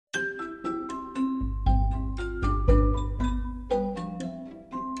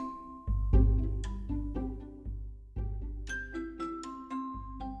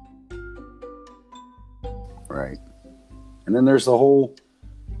And then there's the whole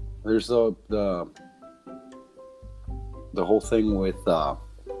thing with God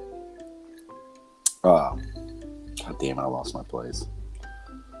damn it, I lost my place.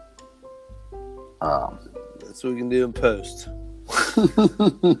 That's what we can do in post.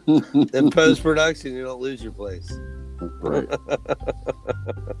 In post production, you don't lose your place. Right.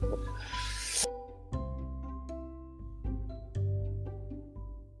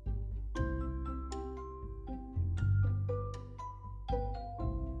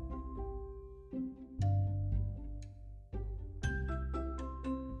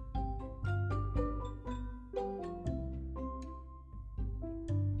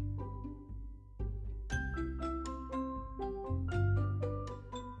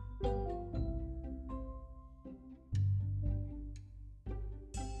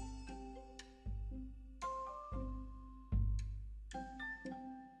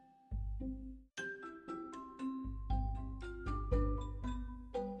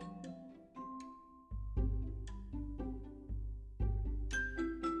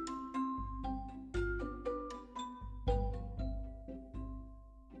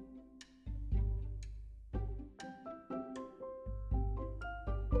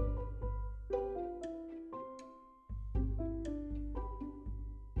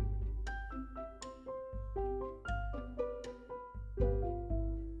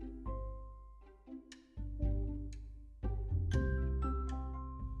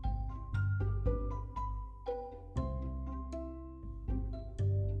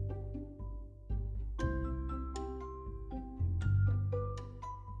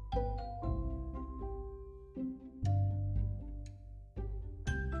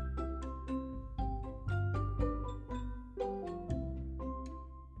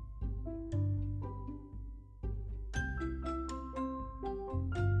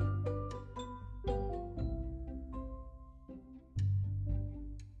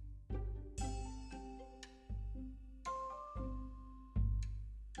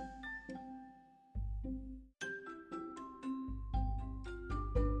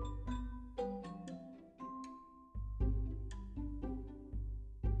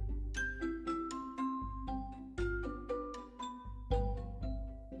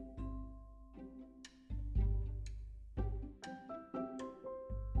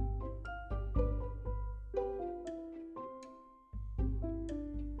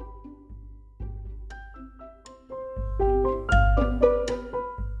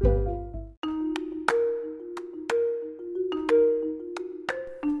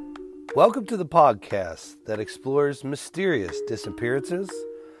 Welcome to the podcast that explores mysterious disappearances,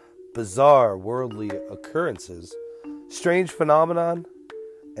 bizarre worldly occurrences, strange phenomenon,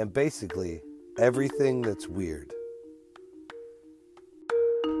 and basically everything that's weird.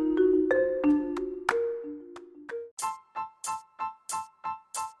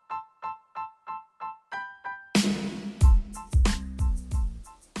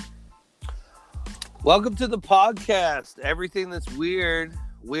 Welcome to the podcast, everything that's weird.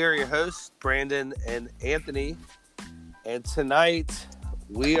 We are your hosts, Brandon and Anthony, and tonight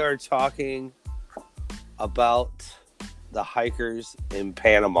we are talking about the hikers in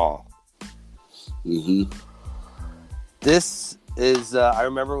Panama. Mm-hmm. This is, I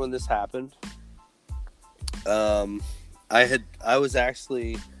remember when this happened. I had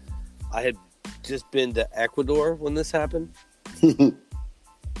just been to Ecuador when this happened. And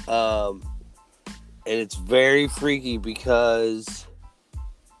it's very freaky because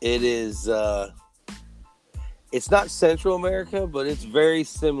it is, it's not Central America, but it's very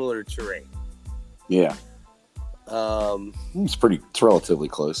similar terrain. Yeah. It's relatively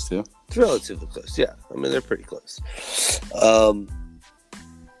close too. It's relatively close, yeah. I mean, they're pretty close.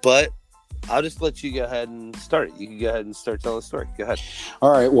 But I'll just let you go ahead and start it. You can go ahead and start telling the story. Go ahead. All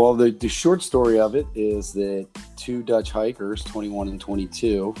right. Well, the short story of it is that two Dutch hikers, 21 and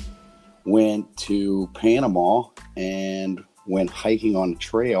 22, went to Panama and went hiking on a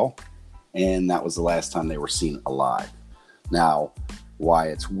trail, and that was the last time they were seen alive. Now, why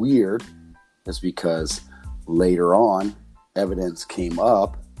it's weird is because later on, evidence came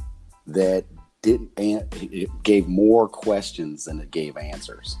up that it gave more questions than it gave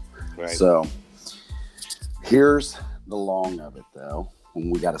answers. Right. So here's the long of it, though.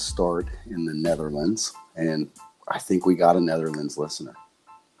 When we got to start in the Netherlands, and I think we got a Netherlands listener.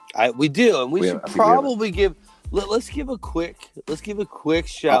 We do, and we should probably give. Let's give a quick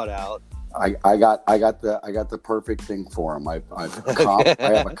shout out. I got the perfect thing for him. I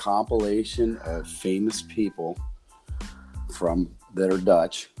have a compilation of famous people that are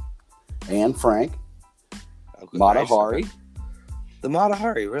Dutch. Anne Frank, Mata Hari. Nice. The Mata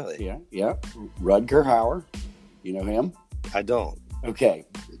Hari, really? Yeah. Rutger Hauer, you know him? I don't. Okay.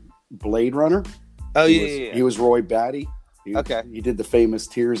 Blade Runner. Oh, He was Roy Batty. Okay. He did the famous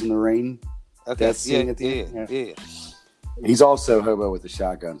Tears in the Rain. Okay. Death scene at the end. Yeah. He's also Hobo with the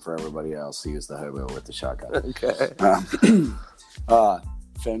Shotgun for everybody else. He was the Hobo with the Shotgun. Okay.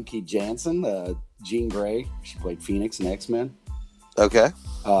 Femke Janssen, Jean Grey. She played Phoenix in X-Men. Okay.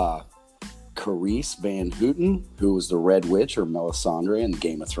 Carice Van Houten, who was the Red Witch or Melisandre in the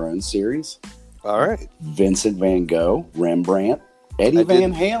Game of Thrones series. All right. Vincent Van Gogh, Rembrandt, Eddie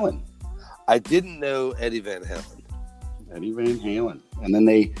Van Halen. I didn't know Eddie Van Halen. Eddie Van Halen. And then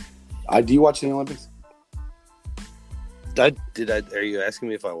do you watch the Olympics? Are you asking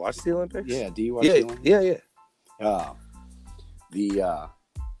me if I watched the Olympics? Yeah. Do you watch the Olympics? Yeah.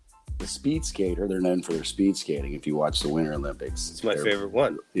 The speed skater, they're known for their speed skating. If you watch the Winter Olympics, it's my favorite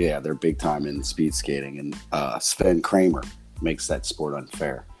one. Yeah, they're big time in speed skating, and Sven Kramer makes that sport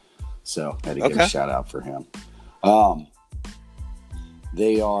unfair. So I had to give a shout out for him.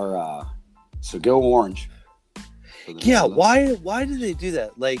 They are so go orange. Yeah, why do they do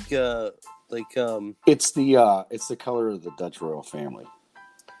that? It's the color of the Dutch royal family.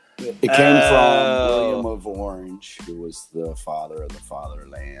 It came from William of Orange, who was the father of the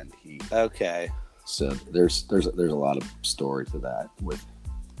fatherland. So there's a lot of story to that with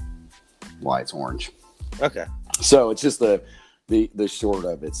why it's orange. Okay. So it's just the short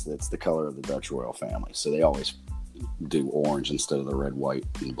of it's the color of the Dutch royal family. So they always do orange instead of the red, white,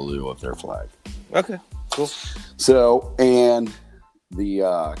 and blue of their flag. Okay. Cool. So and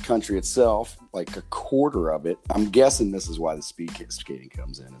the country itself, like a quarter of it, I'm guessing this is why the speed skating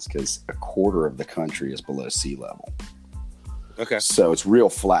comes in, is because a quarter of the country is below sea level. Okay. So it's real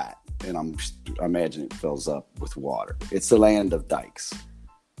flat, and I imagine it fills up with water. It's the land of dikes.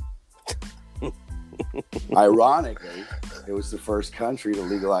 Ironically, it was the first country to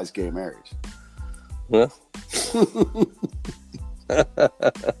legalize gay marriage. Huh?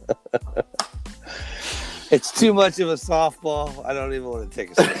 It's too much of a softball. I don't even want to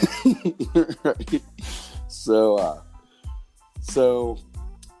take a swing. Right. So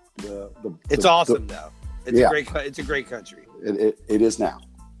it's awesome though. It's a great country. It is now.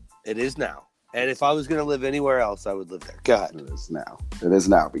 It is now. And if I was going to live anywhere else, I would live there. Go ahead. It is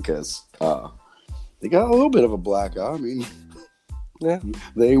now because they got a little bit of a black eye. I mean, yeah,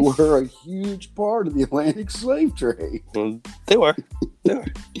 they were a huge part of the Atlantic slave trade. They were.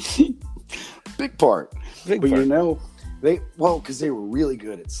 Big part. But you know, because they were really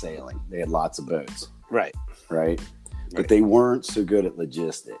good at sailing. They had lots of boats. Right. But they weren't so good at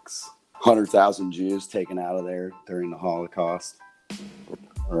logistics. 100,000 Jews taken out of there during the Holocaust.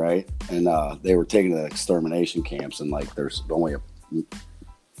 Right. And they were taken to extermination camps, and there's only a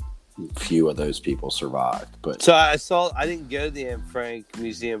few of those people survived. But so I didn't go to the Anne Frank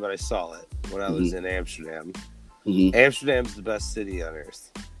Museum, but I saw it when I was in Amsterdam. Mm-hmm. Amsterdam's the best city on earth.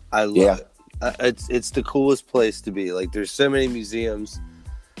 I love it. It's the coolest place to be. There's so many museums.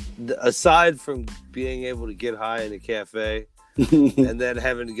 Aside from being able to get high in a cafe and then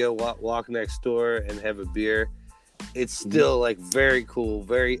having to go walk next door and have a beer, it's still very cool,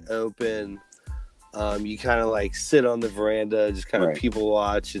 very open. You kind of sit on the veranda, just kind of people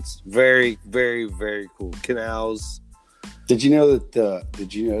watch. It's very, very, very cool. Canals. Did you know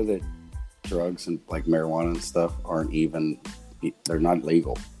that drugs and marijuana and stuff they're not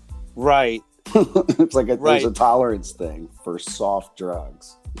legal? Right. It's there's a tolerance thing for soft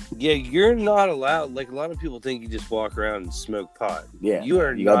drugs. Yeah, you're not allowed. A lot of people think you just walk around and smoke pot. Yeah, you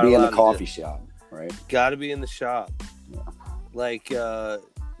are. You gotta be in the coffee shop, right? Got to be in the shop. Yeah.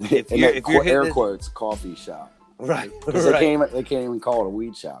 If you're air quotes coffee shop, right? Because they can't even call it a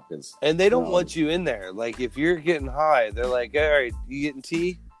weed shop, and they don't want you in there. If you're getting high, they're like, "All right, you getting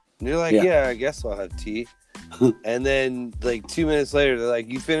tea?" And you're like, "Yeah, I guess I'll have tea." And then 2 minutes later, they're like,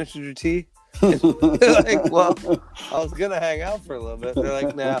 "You finished with your tea?" They're like, "Well, I was gonna hang out for a little bit." They're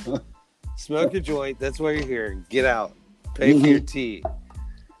like, "Nah, smoke a joint. That's why you're here. Get out. Pay for your tea."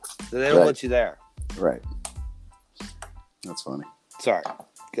 So they don't want you there. Right. That's funny. Sorry.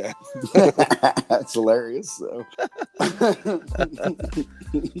 Okay. That's hilarious. So.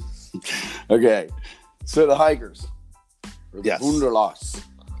 Okay. So the hikers. Or the Wunderlust.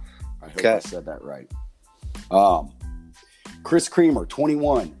 I hope I said that right. Chris Creamer,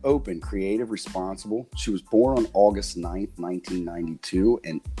 21, open, creative, responsible. She was born on August 9th, 1992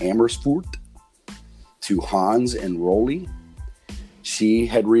 in Amersfoort to Hans and Rolly. She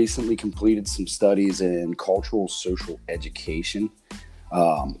had recently completed some studies in cultural social education,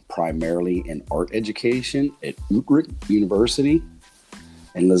 primarily in art education at Utrecht University.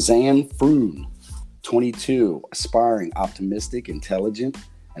 And Lausanne Froon, 22, aspiring, optimistic, intelligent,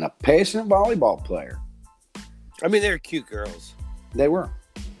 and a passionate volleyball player. I mean, they're cute girls. They were.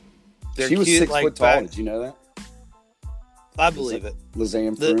 They're she was cute, 6 like, foot tall. Did you know that? I believe it.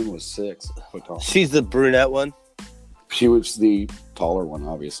 Lisanne Froon was 6 foot tall. She's the brunette one. She was the taller one,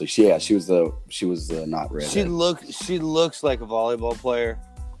 obviously. She was the not redhead. She looks like a volleyball player.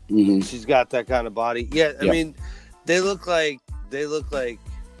 Mm-hmm. She's got that kind of body. Yeah, I mean, they look like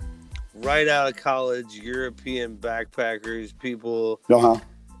right out of college European backpackers, people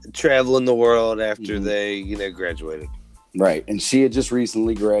traveling the world after they, graduated. Right, and she had just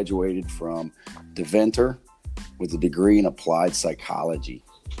recently graduated from Deventer with a degree in applied psychology.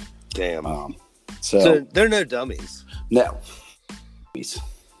 Damn. So they're no dummies. No.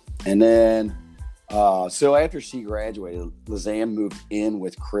 And then, so after she graduated, Lisanne moved in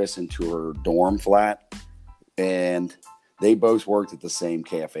with Chris into her dorm flat, and they both worked at the same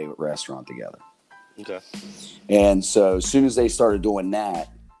cafe restaurant together. Okay. And so as soon as they started doing that,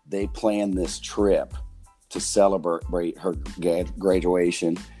 they planned this trip to celebrate her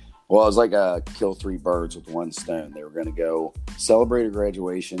graduation. Well, it was like a kill 3 birds with one stone. They were going to go celebrate her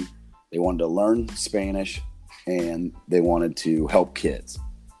graduation. They wanted to learn Spanish, and they wanted to help kids.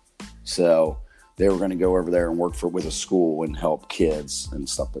 So they were going to go over there and work with a school and help kids and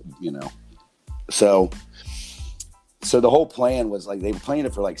stuff, So the whole plan was like they planned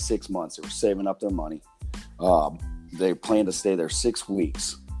it for like 6 months. They were saving up their money. They planned to stay there 6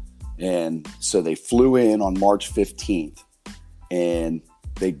 weeks. And so they flew in on March 15th, and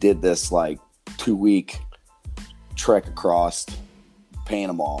they did this like 2-week trek across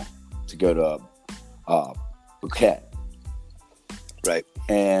Panama to go to Phuket. Right.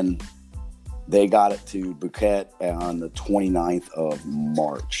 And they got it to Phuket on the 29th of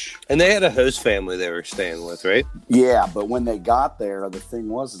March. And they had a host family they were staying with, right? Yeah, but when they got there, the thing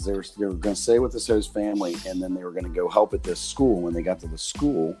was they were going to stay with this host family, and then they were going to go help at this school. When they got to the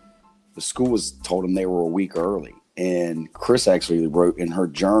school was told them they were a week early. And Chris actually wrote in her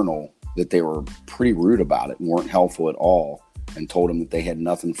journal that they were pretty rude about it and weren't helpful at all, and told them that they had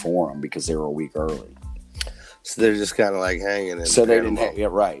nothing for them because they were a week early. So they're just kind of like hanging in. So they didn't have, yeah,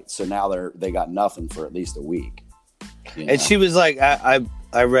 right. So now they got nothing for at least a week. And she was like,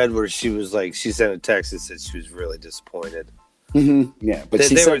 I read where she was like, she sent a text that said she was really disappointed. Mm-hmm. Yeah, but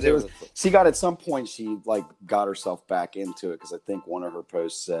she got at some point she like got herself back into it, because I think one of her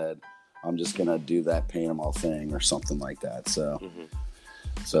posts said, "I'm just gonna do that Panama thing" or something like that. So,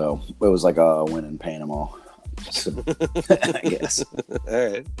 so it was like a win in Panama. So, I guess. All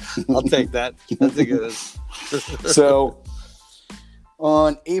right, I'll take that. That's a good. So,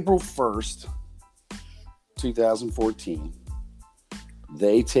 on April 1st, 2014,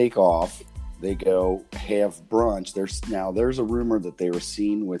 they take off. They go have brunch. There's a rumor that they were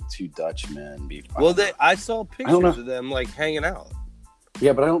seen with 2 Dutchmen. Well, I saw pictures of them like hanging out.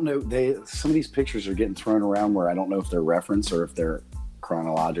 Yeah, but I don't know. Some of these pictures are getting thrown around where I don't know if they're reference or if they're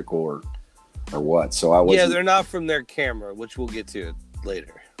chronological or what. So they're not from their camera, which we'll get to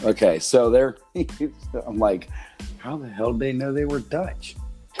later. Okay, so I'm like, how the hell did they know they were Dutch?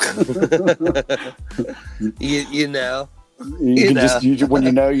 you know. When you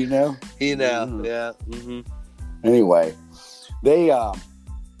know, you know. You know, yeah. Mm-hmm. Anyway,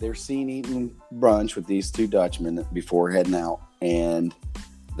 they're seen eating brunch with these 2 Dutchmen before heading out, and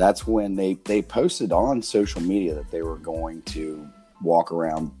that's when they posted on social media that they were going to walk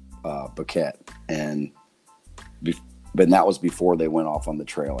around Phuket, but that was before they went off on the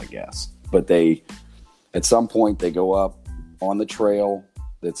trail, I guess. But at some point they go up on the trail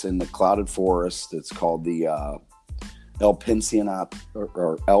that's in the clouded forest. It's called the El Pensionat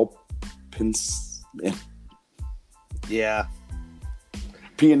or El Yeah.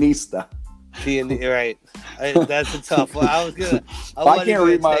 Pianista. Right. That's a tough one. I can't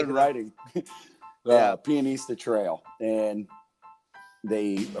read my own writing. Pianista Trail. And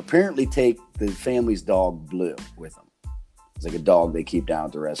they apparently take the family's dog Blue with them. It's like a dog they keep down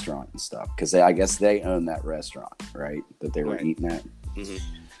at the restaurant and stuff, because I guess they own that restaurant, right, that they were eating at. Mm-hmm.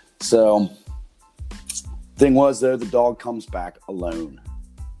 So thing was, though, the dog comes back alone.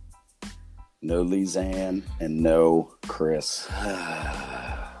 No Lisanne and no Chris.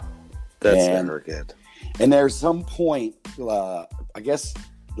 That's never good. And there's some point, I guess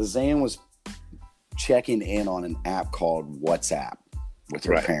Lisanne was checking in on an app called WhatsApp with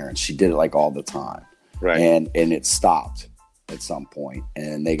her parents. She did it like all the time. Right. And it stopped at some point,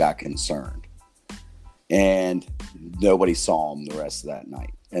 and they got concerned. And nobody saw them the rest of that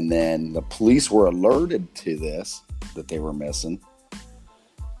night. And then the police were alerted to this, that they were missing.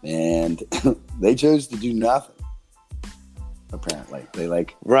 And they chose to do nothing. Apparently.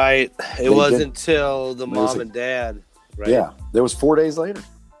 It wasn't until the mom and dad. Right? Yeah. There was 4 days later.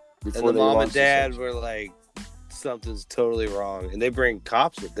 And the mom and dad were like something's totally wrong, and they bring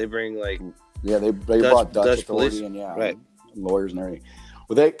cops. They bring like they brought Dutch authority police. and Right. lawyers and everything.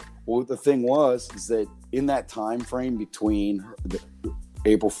 Well, the thing is that in that time frame between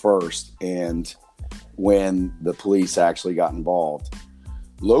April 1st and when the police actually got involved,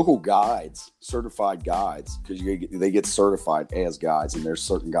 local guides, certified guides, because they get certified as guides, and there's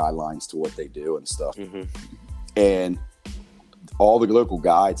certain guidelines to what they do and stuff. Mm-hmm. And all the local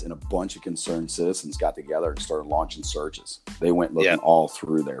guides and a bunch of concerned citizens got together and started launching searches. They went looking all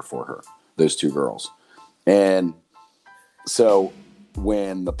through there for her, those two girls. And so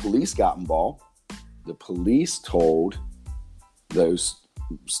when the police got involved, the police told the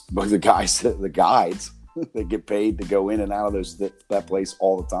guides that get paid to go in and out of that place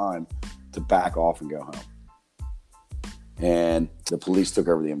all the time to back off and go home. And the police took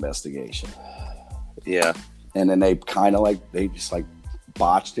over the investigation. Yeah. And then they just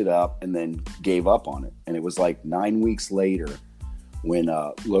botched it up and then gave up on it. And it was like 9 weeks later when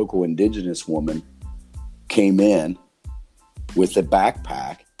a local indigenous woman came in with a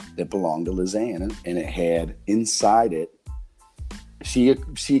backpack that belonged to Lizanne, and it had inside it, she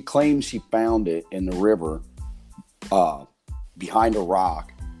claimed she found it in the river behind a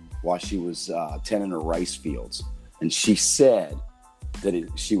rock while she was tending her rice fields. And she said that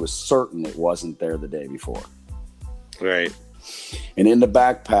she was certain it wasn't there the day before. Right. And in the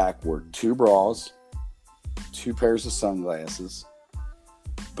backpack were 2 bras, 2 pairs of sunglasses,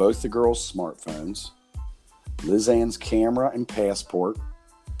 both the girls' smartphones, Lizanne's camera and passport,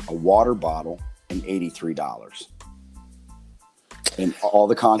 a water bottle, and $83. And all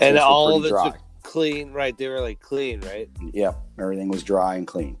the contents and were all pretty of dry. it's clean, right? They were like clean, right? Yep, everything was dry and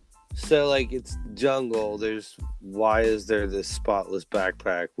clean. So like it's jungle. Why is there this spotless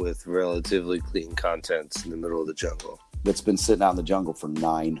backpack with relatively clean contents in the middle of the jungle? That's been sitting out in the jungle for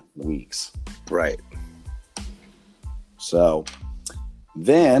 9 weeks. Right. So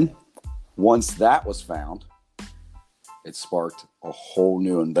then once that was found, it sparked a whole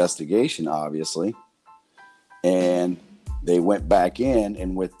new investigation, obviously. And they went back in,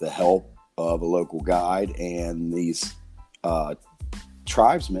 and with the help of a local guide and these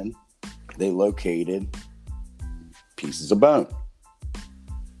tribesmen, they located pieces of bone.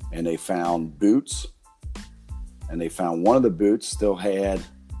 And they found boots, and they found one of the boots still had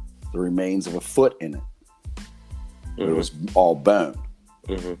the remains of a foot in it. Mm-hmm. It was all bone.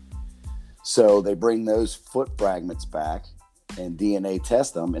 Mm-hmm. So they bring those foot fragments back and DNA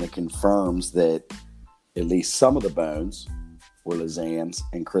test them, and it confirms that at least some of the bones were Lizanne's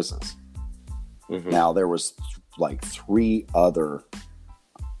and Chris's. Mm-hmm. Now, there was like 3 other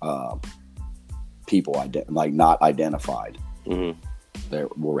people not identified. Mm-hmm. There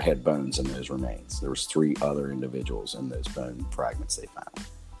had bones in those remains. There was 3 other individuals in those bone fragments they found.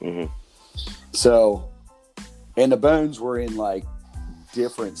 Mm-hmm. So, and the bones were in like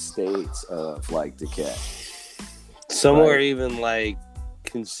different states of like decay. Some were even like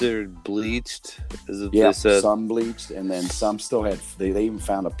considered bleached. Some bleached, and then some still had. They even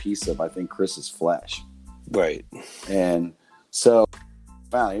found a piece of, I think, Chris's flesh. Right. And so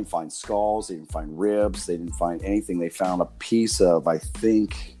they didn't find skulls, they didn't find ribs, they didn't find anything. They found a piece of, I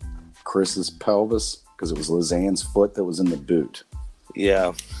think, Chris's pelvis, because it was Lizanne's foot that was in the boot.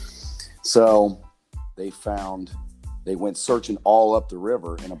 Yeah. So they went searching all up the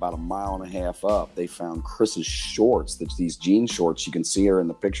river, and about 1.5 miles up, they found Chris's shorts. That's these jean shorts. You can see her in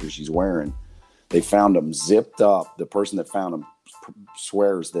the picture she's wearing. They found them zipped up. The person that found them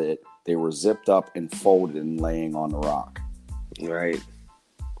swears that they were zipped up and folded and laying on the rock. Right.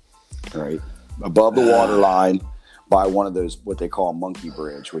 Above the water line by one of those, what they call a monkey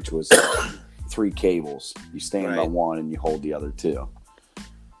bridge, which was 3 cables. You stand on one and you hold the other 2.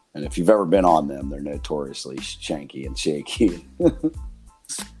 And if you've ever been on them, they're notoriously shanky and shaky.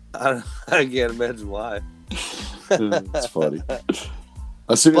 I can't imagine why. It's funny.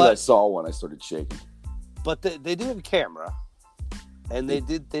 As soon as I saw one, I started shaking. But they do have a camera, and they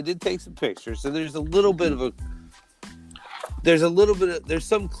did take some pictures. So there's there's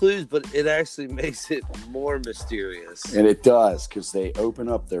some clues, but it actually makes it more mysterious. And it does, because they open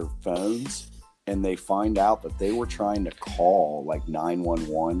up their phones and they find out that they were trying to call like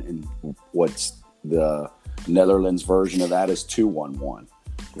 911, and what's the Netherlands version of that is 211.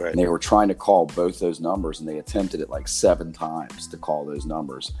 Right. And they were trying to call both those numbers, and they attempted it like 7 times to call those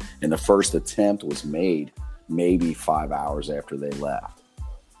numbers. And the first attempt was made maybe 5 hours after they left.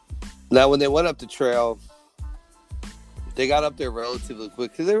 Now, when they went up the trail, they got up there relatively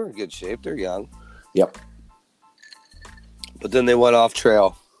quick because they were in good shape. They're young. Yep. But then they went off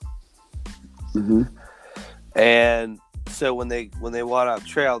trail. Mm-hmm. And so when they went off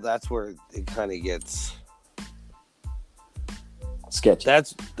trail, that's where it kind of gets sketchy.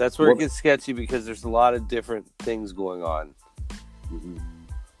 That's where it gets sketchy because there's a lot of different things going on. Mm-hmm.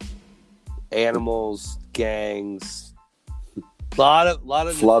 Animals, gangs, lot of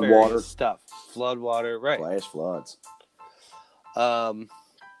Floodwater stuff. Floodwater, right? Flash floods.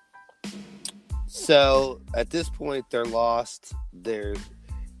 So at this point, they're lost. They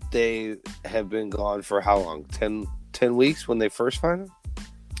have been gone for how long? 10 weeks when they first find them.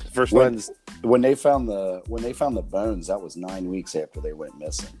 When they found the bones, that was 9 weeks after they went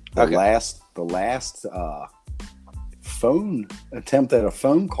missing. The last phone attempt at a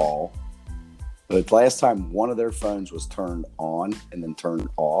phone call. The last time one of their phones was turned on and then turned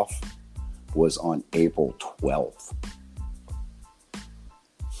off was on April 12th.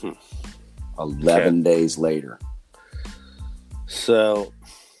 11 days later. So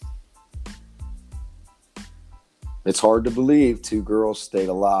it's hard to believe 2 girls stayed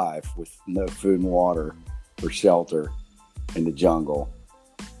alive with no food and water or shelter in the jungle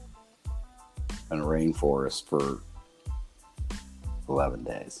and a rainforest for 11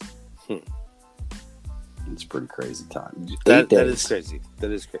 days. It's a pretty crazy time. That is crazy.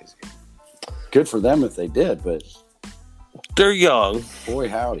 That is crazy. Good for them if they did, but they're young. Boy,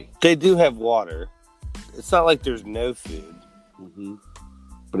 howdy. They do have water. It's not like there's no food. Mm-hmm.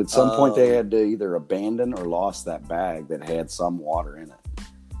 But at some point, they had to either abandon or lost that bag that had some water in it.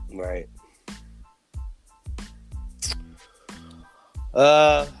 Right.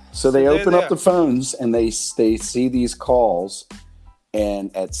 So they open up the phones and they see these calls.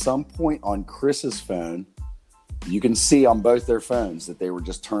 And at some point on Chris's phone, you can see on both their phones that they were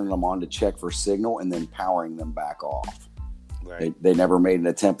just turning them on to check for signal and then powering them back off. Right. They never made an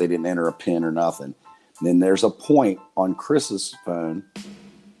attempt. They didn't enter a PIN or nothing. And then there's a point on Chris's phone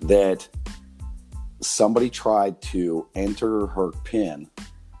that somebody tried to enter her PIN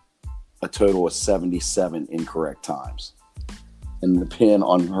a total of 77 incorrect times. And the PIN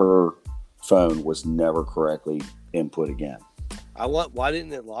on her phone was never correctly input again. Why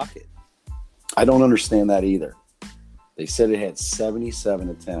didn't it lock it? I don't understand that either. They said it had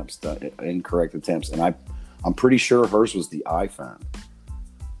 77 incorrect attempts, and I'm pretty sure hers was the iPhone.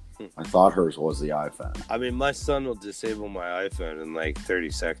 I thought hers was the iPhone. I mean, my son will disable my iPhone in like 30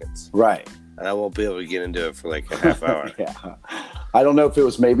 seconds. Right. And I won't be able to get into it for like a half hour. Yeah. I don't know if it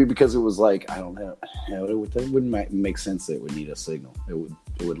was maybe because it was like, I don't know. It wouldn't make sense that it would need a signal. It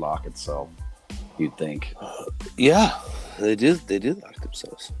would lock itself, you'd think. Yeah, they do lock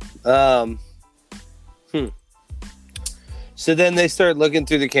themselves. So then they start looking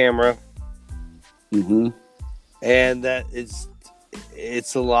through the camera. Mm-hmm. And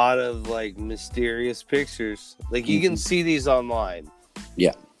it's a lot of like mysterious pictures. Like you can see these online.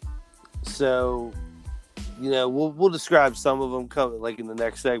 Yeah. So, we'll describe some of them like in the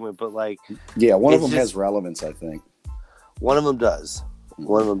next segment, but like, yeah, one of them has relevance, I think. One of them does.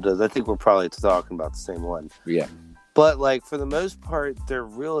 One of them does. I think we're probably talking about the same one. Yeah. But like for the most part, they're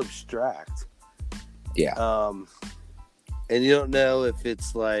real abstract. Yeah. And you don't know if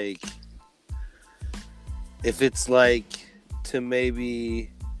it's like to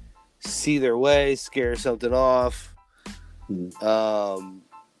maybe see their way, scare something off.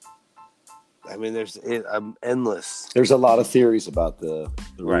 I mean, there's endless. There's a lot of theories about the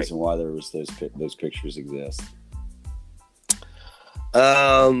Right. reason why there was those pictures exist.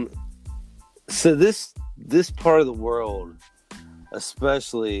 So this part of the world,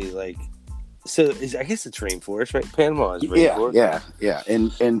 especially like, I guess it's rainforest, right? Panama is rainforest. Yeah.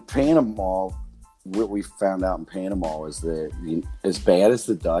 In Panama, what we found out in Panama is that as bad as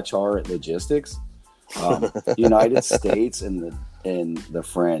the Dutch are at logistics, United States and the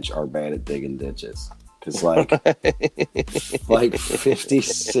French are bad at digging ditches. Because like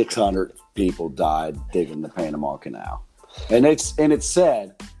 5,600 people died digging the Panama Canal, and it's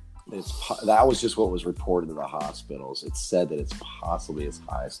said that was just what was reported to the hospitals. It's said that it's possibly as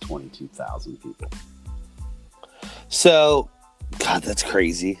high as 22,000 people. So, God, that's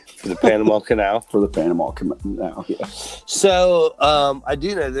crazy for the Panama Canal. For the Panama Canal, yeah. So, I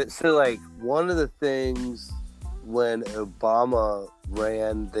do know that. So, like, one of the things when Obama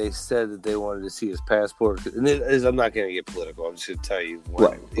ran, they said that they wanted to see his passport. And I'm not going to get political. I'm just going to tell you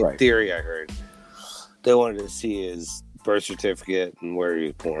one theory I heard. They wanted to see his birth certificate and where he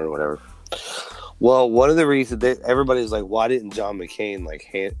was born or whatever. Well, one of the reasons everybody's like, why didn't John McCain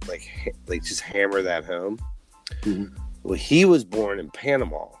just hammer that home? Mm-hmm. Well, he was born in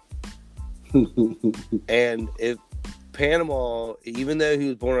Panama, and if Panama, even though he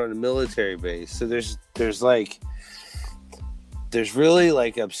was born on a military base, so there's really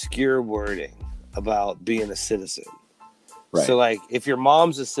like obscure wording about being a citizen. Right. So like if your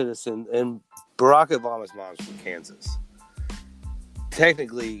mom's a citizen, and Barack Obama's mom's from Kansas.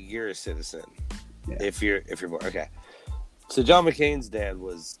 technically you're a citizen Yeah. if you're born. Okay. So John McCain's dad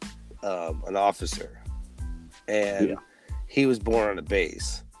was an officer, and he was born on a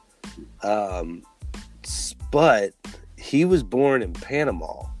base. But he was born in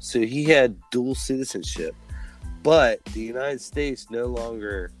Panama, so he had dual citizenship. But the United States no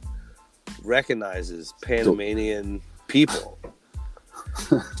longer recognizes Panamanian people.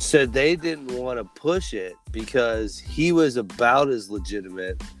 So they didn't want to push it because he was about as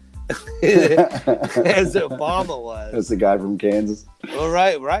legitimate as Obama was. That's the guy from Kansas. Well,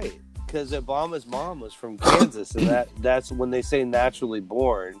 right. Because Obama's mom was from Kansas, and that's when they say naturally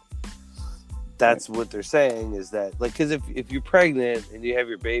born. That's what they're saying is that, like, because if you're pregnant and you have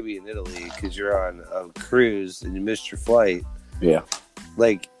your baby in Italy because you're on a cruise and you missed your flight, yeah,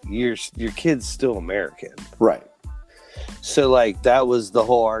 like your kid's still American, right? So, like, that was the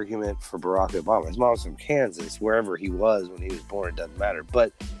whole argument for Barack Obama. His mom's from Kansas, wherever he was when he was born, it doesn't matter.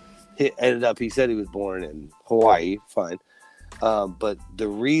 But he said he was born in Hawaii, fine. But the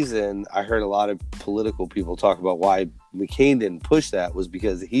reason I heard a lot of political people talk about why McCain didn't push that was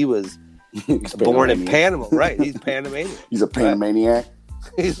because he was born in Panama, right? He's Panamanian. He's a Panamaniac. Right?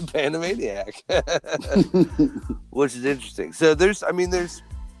 He's a Panamaniac, which is interesting. So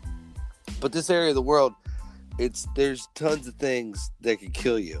but this area of the world, there's tons of things that can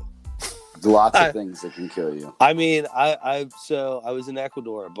kill you. Lots of things that can kill you. I mean, I was in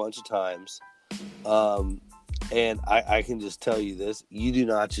Ecuador a bunch of times, and I can just tell you this: you do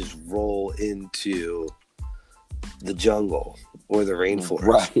not just roll into the jungle or the rainforest.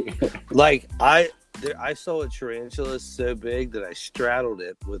 Right. Like I saw a tarantula so big that I straddled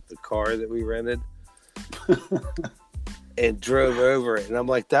it with the car that we rented and drove over it. And I'm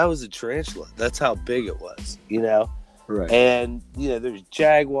like, that was a tarantula. That's how big it was, you know? Right. And, you know, there's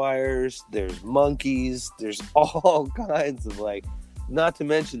jaguars, there's monkeys, there's all kinds of, like, not to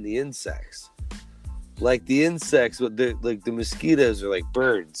mention the insects. Like the insects, like the mosquitoes are like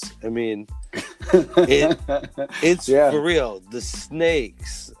birds. I mean, it's for real. The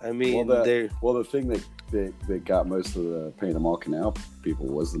snakes. I mean, the thing that got most of the Panama Canal people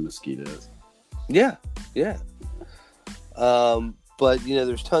was the mosquitoes. Yeah. But you know,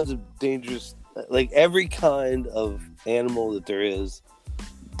 there's tons of dangerous, like every kind of animal that there is.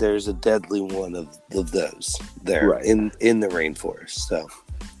 There's a deadly one of those there in the rainforest.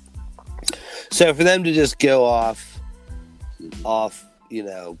 So for them to just go off, you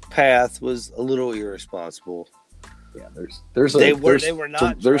know, path was a little irresponsible. Yeah, there's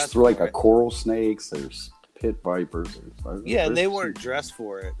like a coral snakes. There's pit vipers. And they weren't dressed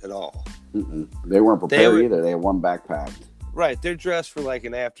for it at all. Mm-mm. They weren't prepared either. They had one backpack. Right, they're dressed for like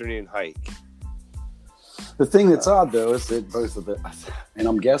an afternoon hike. The thing that's odd though is that both of and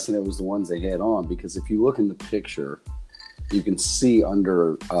I'm guessing it was the ones they had on, because if you look in the picture, you can see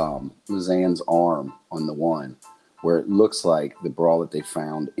under Lizanne's arm on the one where it looks like the bra that they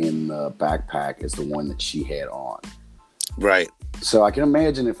found in the backpack is the one that she had on. Right. So I can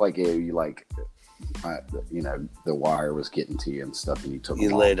imagine if like you like, you know, the wire was getting to you and stuff, and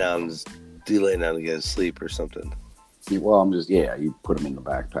you lay down to get to sleep or something. Well, you put them in the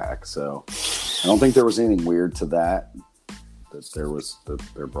backpack. So I don't think there was anything weird to that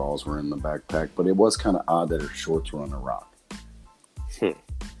their bras were in the backpack, but it was kind of odd that her shorts were on the rock.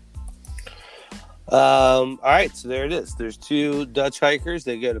 All right, so there it is. There's two Dutch hikers.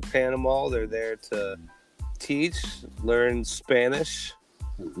 They go to Panama. They're there to teach, learn Spanish,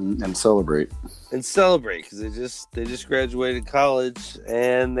 and celebrate. Because they just graduated college,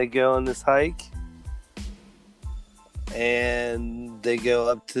 and they go on this hike, and they go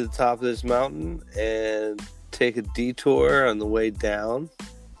up to the top of this mountain and take a detour on the way down,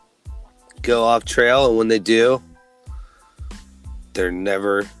 go off trail, and when they do, they're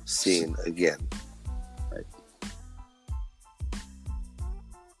never seen again. Right.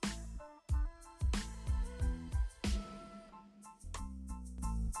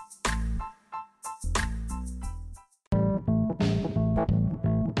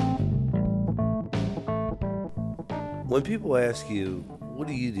 When people ask you, what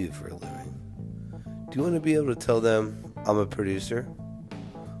do you do for a living? Do you want to be able to tell them I'm a producer?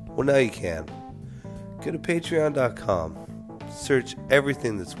 Well, now you can. Go to patreon.com, search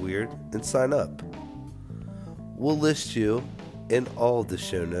everything that's weird, and sign up. We'll list you in all of the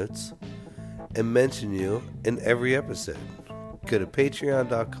show notes and mention you in every episode. Go to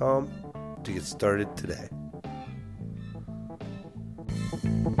patreon.com to get started today.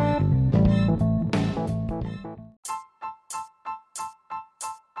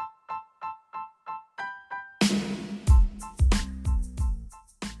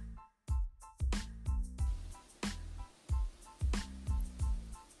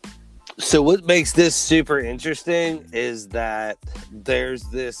 So what makes this super interesting is that there's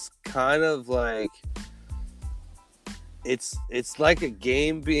this kind of like it's like a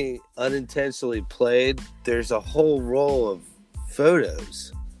game being unintentionally played. There's a whole roll of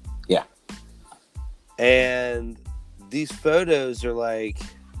photos. Yeah. And these photos are like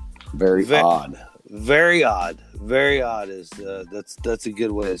very odd. Very odd. Very odd is that's a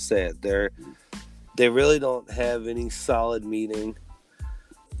good way to say it. They really don't have any solid meaning.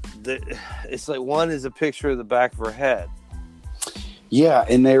 It's like one is a picture of the back of her head. Yeah,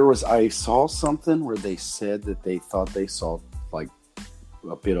 and I saw something where they said that they thought they saw like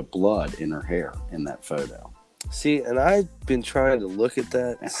a bit of blood in her hair in that photo. See, and I've been trying to look at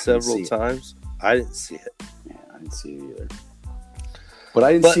that several times. I didn't see it. Yeah, I didn't see it either. But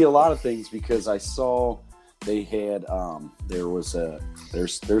I didn't see a lot of things because I saw they had there's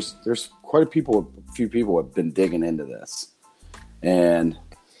quite a few people have been digging into this, and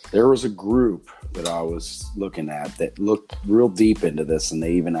there was a group that I was looking at that looked real deep into this, and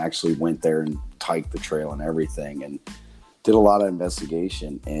they even actually went there and hiked the trail and everything and did a lot of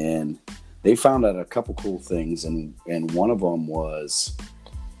investigation, and they found out a couple cool things, and one of them was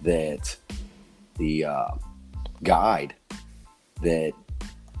that the guide that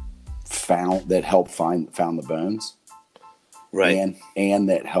helped found the bones, right, and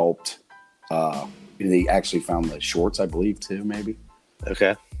that helped they actually found the shorts, I believe, too, maybe.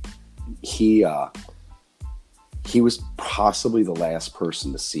 Okay. He was possibly the last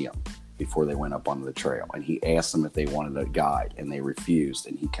person to see him before they went up onto the trail, and he asked them if they wanted a guide, and they refused,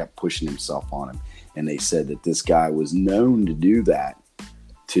 and he kept pushing himself on him, and they said that this guy was known to do that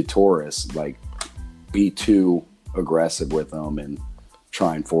to tourists, like be too aggressive with them and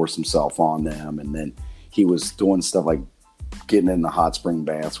try and force himself on them, and then he was doing stuff like getting in the hot spring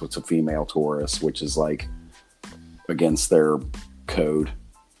baths with a female tourist, which is like against their code,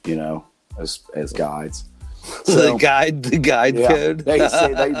 as guides. So the guide code. They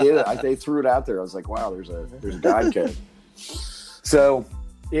did it. They threw it out there. I was like, wow, there's a guide code. So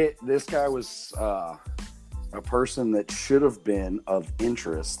this guy was a person that should have been of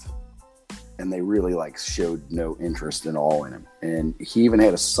interest, and they really showed no interest at all in him. And he even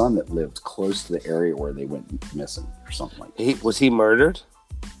had a son that lived close to the area where they went missing or something like that. Was he murdered?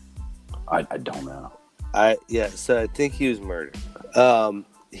 I don't know. So I think he was murdered.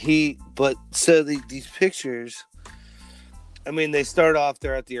 These pictures, I mean, they start off,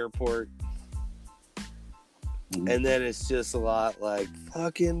 they're at the airport, and then it's just a lot like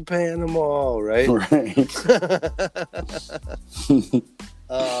fucking Panama, right? Right.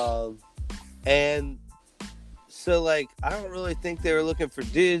 And so I don't really think they were looking for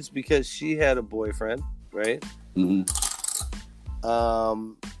dudes because she had a boyfriend, right? Mm-hmm.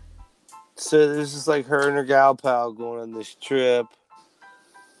 So there's just her and her gal pal going on this trip,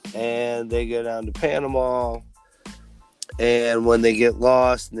 and they go down to Panama, and when they get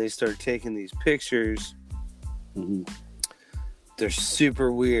lost and they start taking these pictures, they're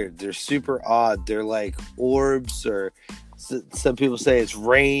super weird. They're super odd. They're like orbs, or some people say it's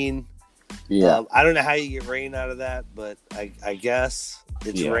rain. Yeah. I don't know how you get rain out of that, but I guess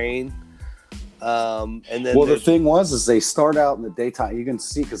it's rain. And then the thing is they start out in the daytime. You can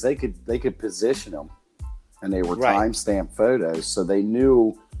see because they could position them, and they were timestamp photos, so they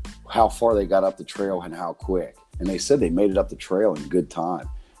knew how far they got up the trail and how quick. And they said they made it up the trail in good time,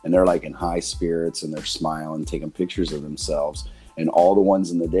 and they're in high spirits, and they're smiling, taking pictures of themselves. And all the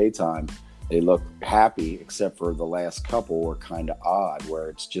ones in the daytime, they look happy, except for the last couple were kind of odd, where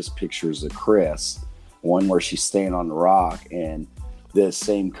it's just pictures of Chris. One where she's staying on the rock, and this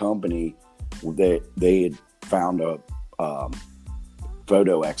same company, they had found a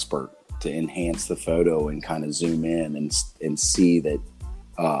photo expert to enhance the photo and kind of zoom in and see that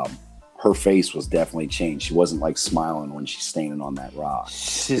her face was definitely changed. She wasn't smiling when she's standing on that rock.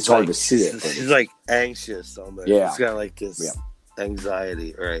 It's hard to see it. She's anxious on there. Yeah. It's got this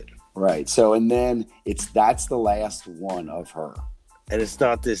anxiety, right? Right. So, and then that's the last one of her. And it's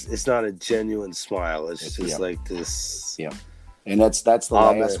not a genuine smile. It's just this. Yeah. And that's the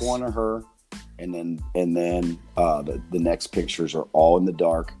last one of her. And then the next pictures are all in the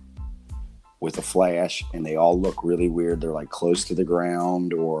dark with a flash, and they all look really weird. They're close to the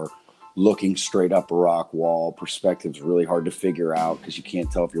ground or looking straight up a rock wall. Perspective's really hard to figure out because you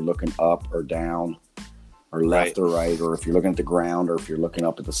can't tell if you're looking up or down or left or right, or if you're looking at the ground or if you're looking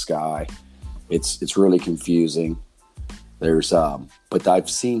up at the sky. It's really confusing. There's but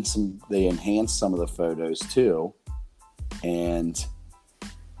I've seen they enhanced some of the photos too, and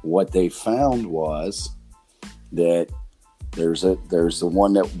what they found was that there's the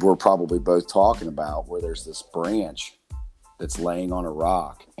one that we're probably both talking about, where there's this branch that's laying on a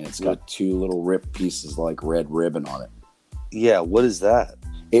rock, and it's got two little ripped pieces like red ribbon on it. Yeah, what is that?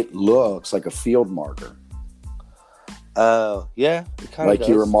 It looks like a field marker. Oh, yeah, it kind of like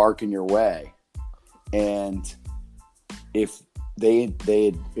you were marking your way. And if they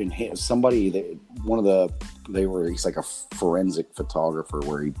had somebody, he's like a forensic photographer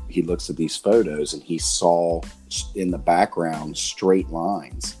where he looks at these photos and he saw in the background straight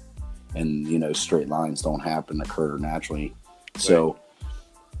lines, and straight lines don't occur naturally. So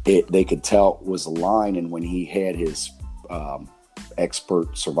they could tell it was a line. And when he had his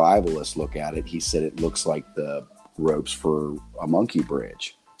expert survivalist look at it, he said it looks like the ropes for a monkey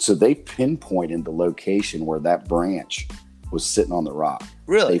bridge. So they pinpointed the location where that branch was sitting on the rock.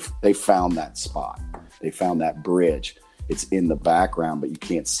 Really? They found that spot. They found that bridge. It's in the background, but you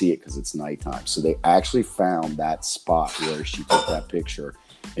can't see it because it's nighttime. So they actually found that spot where she took that picture.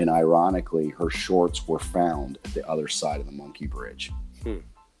 And ironically, her shorts were found at the other side of the monkey bridge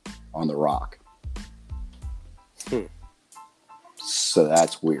on the rock. So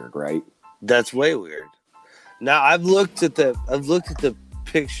that's weird, right? That's way weird. Now I've looked at the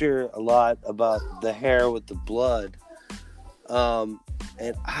picture a lot about the hair with the blood, and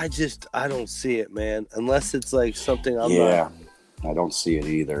I don't see it, man. Unless it's like something I'm not. I don't see it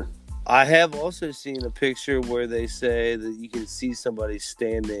either. I have also seen a picture where they say that you can see somebody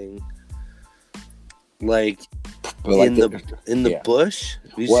standing, like in the bush.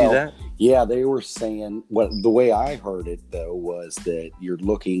 Did you see that? Yeah, they were saying the way I heard it though was that you're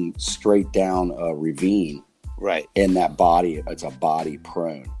looking straight down a ravine, right? And that body, it's a body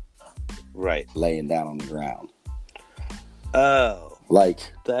prone, right, laying down on the ground. Oh, like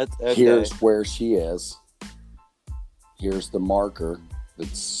that's okay. Here's where she is. Here's the marker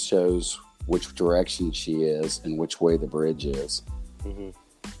that shows which direction she is and which way the bridge is. Mm-hmm.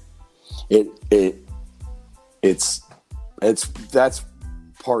 That's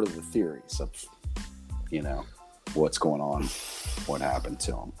part of the theories of what's going on, what happened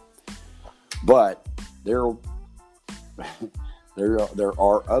to him. But there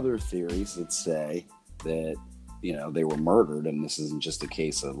are other theories that say that they were murdered, and this isn't just a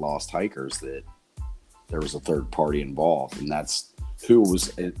case of lost hikers, that there was a third party involved, and that's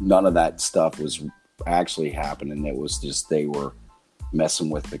none of that stuff was actually happening. It was just they were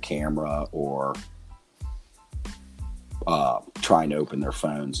messing with the camera or trying to open their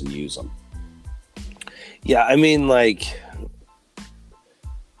phones and use them. Yeah, I mean, I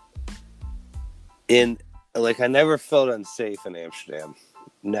never felt unsafe in Amsterdam.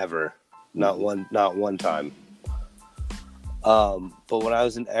 Never. Not one time. But when I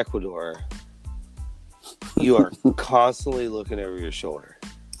was in Ecuador, you are constantly looking over your shoulder.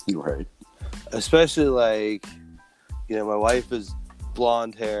 Right. Especially my wife is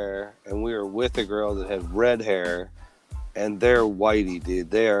blonde hair, and we were with a girl that had red hair, and they're whitey, dude.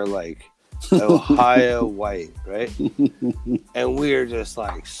 They are like Ohio white, right? And we are just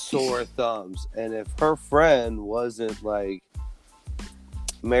like sore thumbs. And if her friend wasn't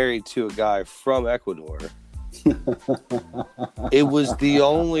married to a guy from Ecuador, it was the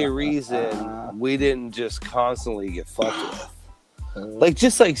only reason we didn't just constantly get fucked with.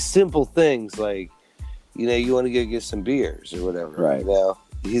 Just simple things you want to go get some beers or whatever. Right.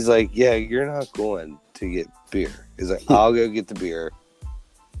 He's like, yeah, you're not going to get beer. He's like, I'll go get the beer.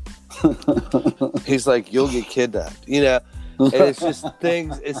 He's like, you'll get kidnapped. And it's just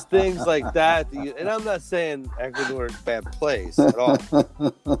things like that. And I'm not saying Ecuador is a bad place at all.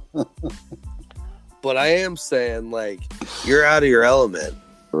 But I am saying, you're out of your element.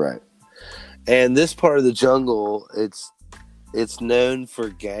 Right. And this part of the jungle, it's known for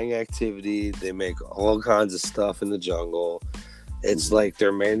gang activity. They make all kinds of stuff in the jungle. It's like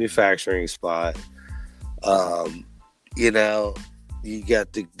their manufacturing spot. You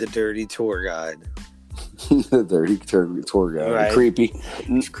got the dirty tour guide. The dirty tour guide. Right. Creepy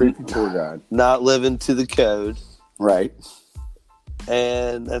tour guide. Not living to the code. Right.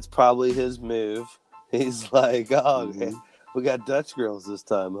 And that's probably his move. He's like, okay, we got Dutch girls this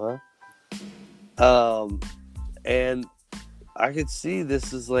time, huh? And I could see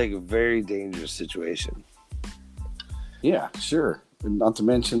this is a very dangerous situation. Yeah, sure. And not to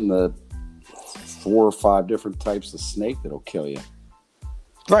mention the 4 or 5 different types of snake that'll kill you.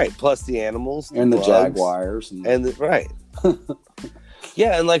 Right. Plus the animals. And the jaguars. Right.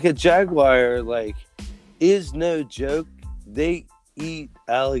 Yeah, and a jaguar, is no joke. They eat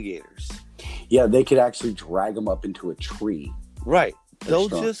alligators. Yeah, they could actually drag them up into a tree. Right. They'll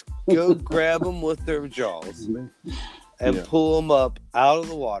just go grab them with their jaws and pull them up out of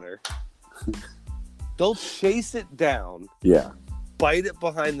the water. They'll chase it down. Yeah. Bite it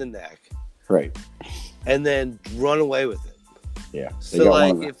behind the neck. Right. And then run away with it. Yeah. They So got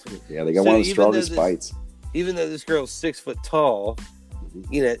like one of if the, they got so one of the even though strongest bites. even though this girl's 6 foot tall,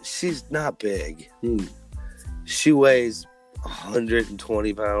 you know, she's not big. Hmm. She weighs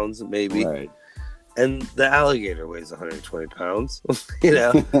 120 pounds, maybe. Right. And the alligator weighs 120 pounds. You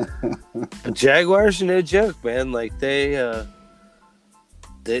know, jaguars are no joke, man. Like they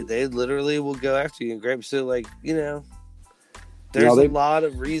literally will go after you and grab you. So, like, you know, there's a lot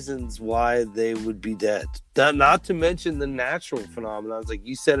of reasons why they would be dead. Not to mention the natural phenomena. Like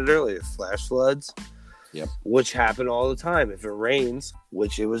you said it earlier, flash floods, which happen all the time. If it rains,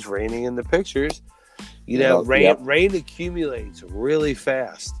 which it was raining in the pictures, you know, rain accumulates really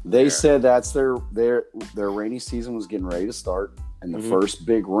fast. They said that's their rainy season was getting ready to start, and the first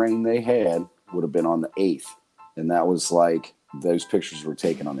big rain they had would have been on the 8th, and that was like those pictures were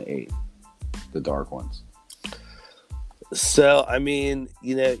taken on the 8th, the dark ones. So I mean,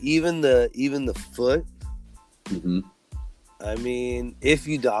 you know, even the foot. I mean, if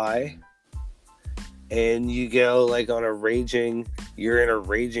you die and you go like you're in a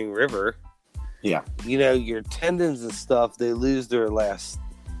raging river. Yeah. You know, your tendons and stuff, they lose their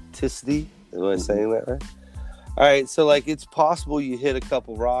elasticity. Am I saying that right? All right. So, like, it's possible you hit a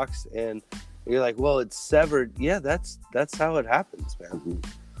couple rocks and you're like, well, it's severed. Yeah, that's how it happens, man.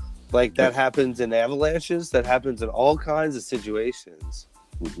 Like, that happens in avalanches. That happens in all kinds of situations.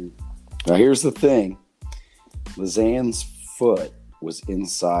 Now, here's the thing. Lizanne's foot was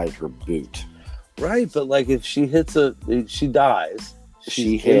inside her boot. Right. But, like, if she she dies.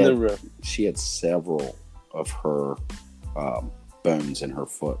 She had several of her bones in her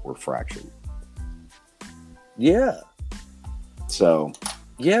foot were fractured. Yeah. So.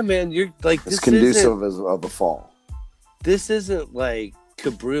 Yeah, man, you're like it's conducive of a fall. This isn't like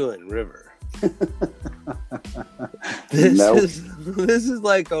Cabruin River. This is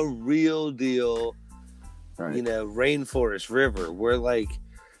like a real deal, you know, rainforest river where like.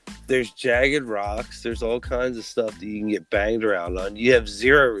 There's jagged rocks. There's all kinds of stuff that you can get banged around on. You have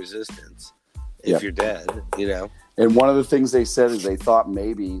zero resistance if you're dead, you know. And one of the things they said is they thought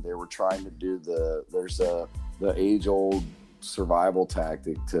maybe they were trying to do the age-old survival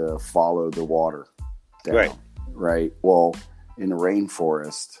tactic to follow the water down. Right. Well, in the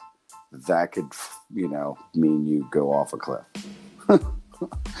rainforest, that could, you know, mean you go off a cliff.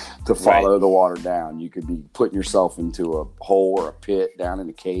 To follow the water down, you could be putting yourself into a hole or a pit down in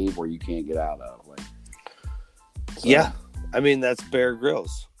a cave where you can't get out of. Like, so. Yeah, I mean that's Bear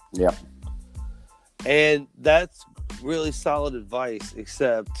Grylls. Yeah, and that's really solid advice.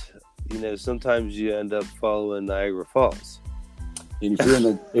 Except, you know, sometimes you end up following Niagara Falls. And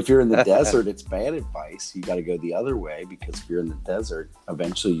if you're in the desert, it's bad advice. You got to go the other way because if you're in the desert,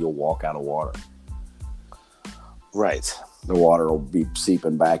 eventually you'll walk out of water. Right. The water will be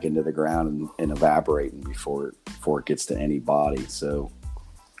seeping back into the ground and evaporating before it gets to any body. So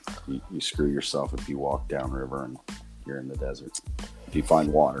you screw yourself if you walk downriver and you're in the desert. If you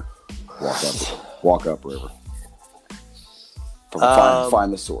find water, walk upriver.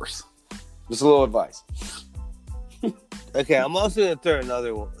 Find the source. Just a little advice. Okay, I'm also going to throw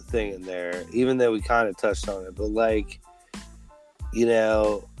another thing in there, even though we kind of touched on it. But, like, you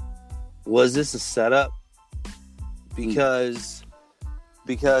know, was this a setup? Because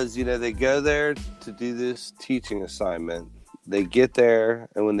you know, they go there to do this teaching assignment. They get there,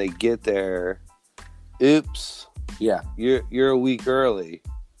 and when they get there, oops. Yeah. You're a week early.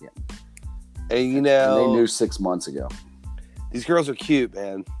 Yeah. And, you know... And they knew 6 months ago. These girls are cute,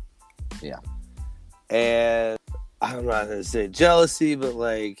 man. Yeah. And I'm not going to say jealousy, but,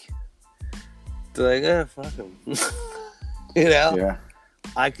 like, they're like, fuck them. You know? Yeah.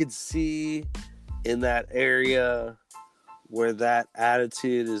 I could see in that area where that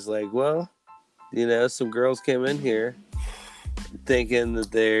attitude is like, well, you know, some girls came in here thinking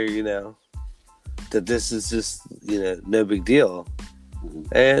that they're, you know, that this is just, you know, no big deal.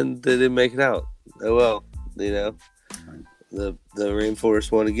 And they didn't make it out. Oh, well, you know, the rainforest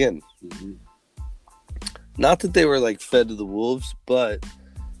won again. Not that they were like fed to the wolves, but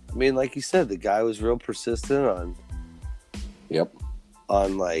I mean, like you said, the guy was real persistent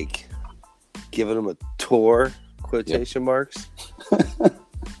on like giving him a tour, quotation marks.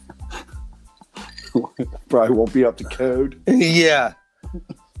 Probably won't be up to code. Yeah.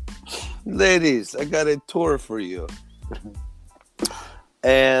 Ladies, I got a tour for you.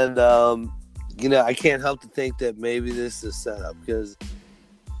 And, you know, I can't help to think that maybe this is set up because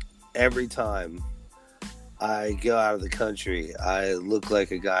every time I go out of the country, I look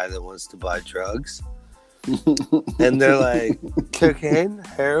like a guy that wants to buy drugs. And they're like, cocaine,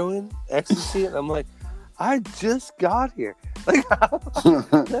 heroin, ecstasy. And I'm like, I just got here. Like,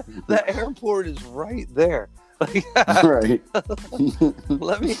 the airport is right there. Like, Right.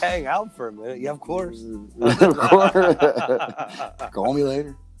 let me hang out for a minute. Yeah, of course. Of course. Call me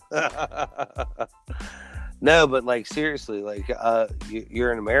later. No, but like seriously, like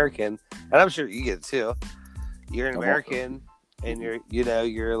you're an American, and I'm sure you get it too. You're an American, and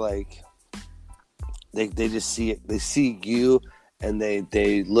you're like they just see it. They see you, and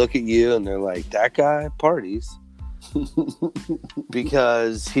they look at you, and they're like, that guy parties.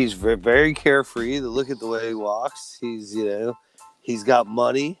 Because he's very carefree. To look at the way he walks, he's got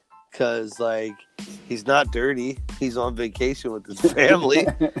money because like he's not dirty. He's on vacation with his family.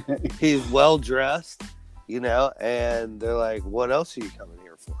 He's well dressed, and they're like, what else are you coming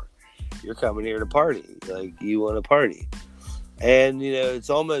here for? You're coming here to party. Like, you want to party. And it's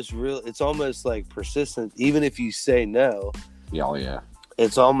almost like persistent. Even if you say no, oh yeah,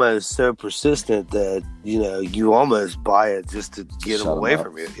 it's almost so persistent that you almost buy it just to get them away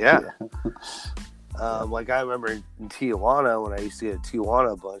from you. Yeah. Like I remember in Tijuana, when I used to get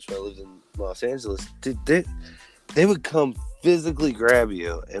Tijuana a bunch when I lived in Los Angeles, they would come physically grab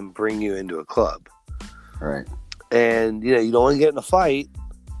you and bring you into a club. Right. And you don't want to get in a fight.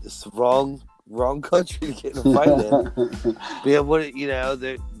 It's the wrong country to get in a fight in. But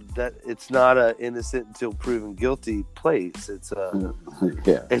that it's not a innocent until proven guilty place. It's a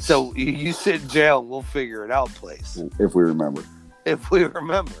you sit in jail and we'll figure it out place. If we remember,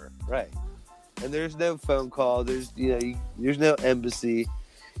 right? And there's no phone call. There's there's no embassy.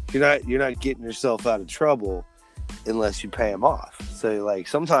 You're not getting yourself out of trouble unless you pay them off. So like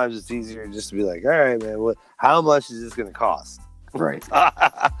sometimes it's easier just to be like, all right, man, how much is this going to cost? Right.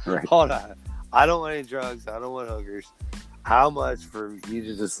 Right. Hold on. I don't want any drugs. I don't want hookers. How much for you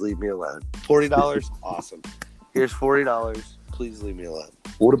to just leave me alone? $40? Awesome. Here's $40. Please leave me alone.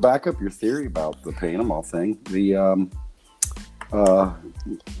 Well, to back up your theory about the Panama thing,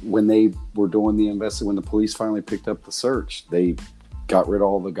 when they were doing the investigation, when the police finally picked up the search, they got rid of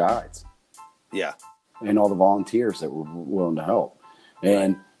all the guides. Yeah. And all the volunteers that were willing to help.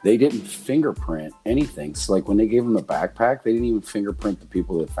 And they didn't fingerprint anything. So, like, when they gave them the backpack, they didn't even fingerprint the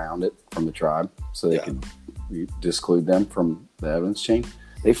people that found it from the tribe so they could disclude them from the evidence chain.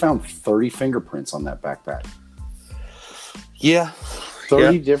 They found 30 fingerprints on that backpack. Yeah.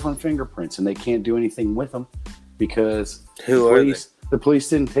 30 different fingerprints, and they can't do anything with them because the police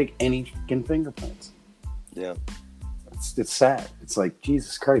didn't take any fucking fingerprints. Yeah. It's sad. It's like,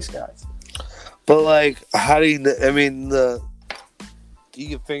 Jesus Christ, guys. But, like, how do you... I mean, you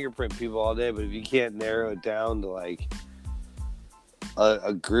can fingerprint people all day, but if you can't narrow it down to, like,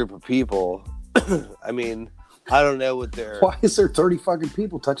 a group of people... I mean, I don't know what they're... Why is there 30 fucking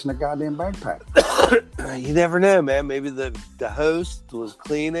people touching a goddamn backpack? You never know, man. Maybe the host was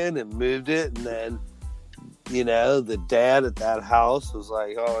cleaning and moved it, and then, the dad at that house was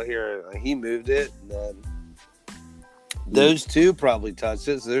like, oh, here, he moved it, and then those two probably touched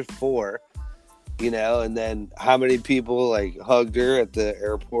it, so there's 4, and then how many people, like, hugged her at the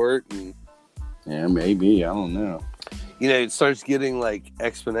airport? And yeah, maybe. I don't know. It starts getting, like,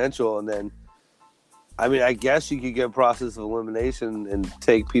 exponential, and then I mean, I guess you could go process of elimination and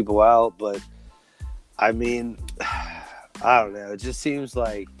take people out, but I mean, I don't know. It just seems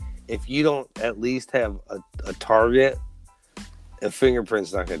like if you don't at least have a target, a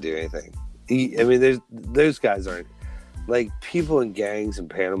fingerprint's not going to do anything. I mean, those guys aren't, like, people in gangs in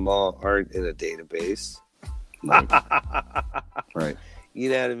Panama aren't in a database. Right. You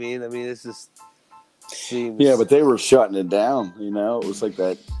know what I mean? I mean, it's just seems... Yeah, but they were shutting it down, It was like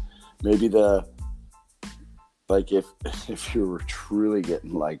that, maybe like if you were truly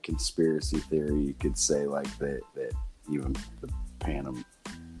getting like conspiracy theory, you could say like that even the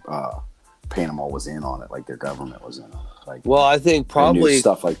Panama was in on it, like their government was in on it. Like, well, I think probably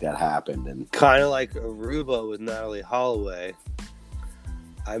stuff like that happened, and kind of like Aruba with Natalie Holloway.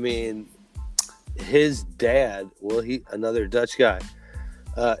 I mean, his dad, another Dutch guy.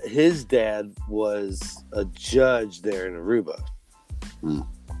 His dad was a judge there in Aruba.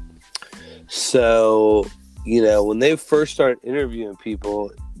 So, when they first started interviewing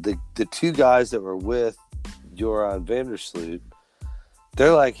people, the 2 guys that were with Joran van der Sloot,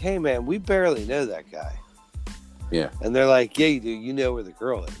 they're like, hey, man, we barely know that guy. Yeah. And they're like, yeah, you do. You know where the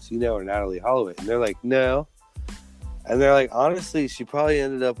girl is. You know where Natalie Holloway is. And they're like, no. And they're like, honestly, she probably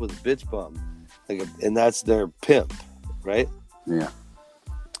ended up with a bitch bum. And that's their pimp, right? Yeah.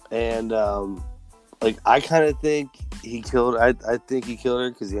 And, I kind of think he killed... I think he killed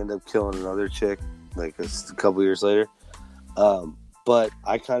her because he ended up killing another chick, like, a couple years later. But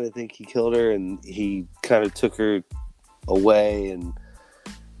I kind of think he killed her, and he kind of took her away, and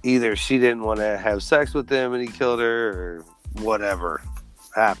either she didn't want to have sex with him and he killed her, or whatever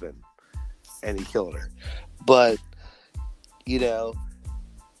happened, and he killed her. But, you know,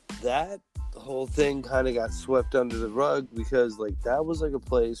 that whole thing kind of got swept under the rug because, like, that was like a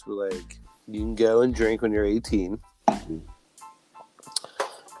place where, like, you can go and drink when you're 18.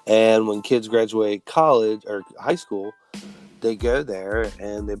 And when kids graduate college or high school, they go there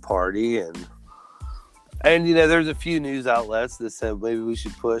and they party. And you know, there's a few news outlets that said maybe we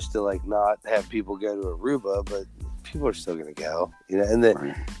should push to, like, not have people go to Aruba, but people are still going to go, you know, and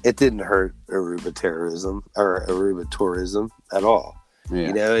it didn't hurt Aruba terrorism or Aruba tourism at all. Yeah.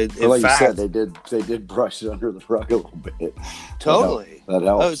 You know, like fact, you said, they did brush it under the rug a little bit. Totally. That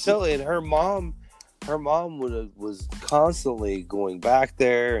helps. Oh, totally. And her mom was constantly going back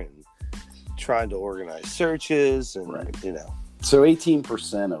there and trying to organize searches and, you know. So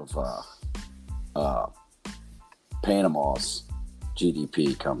 18% of Panama's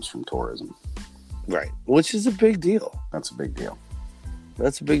GDP comes from tourism. Right. Which is a big deal. That's a big deal.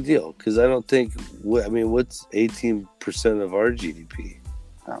 That's a big deal because I don't think, I mean, what's 18% of our GDP?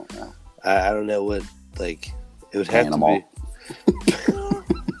 I don't know. I don't know what, like, it would have Panama. to be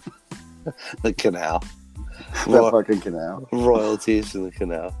the canal. The fucking canal. Royalties from the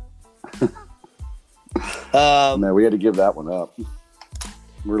canal. No, we had to give that one up.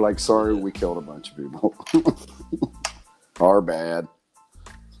 We're like, sorry, we killed a bunch of people. Our bad.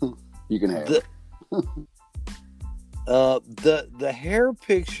 You can have it. The hair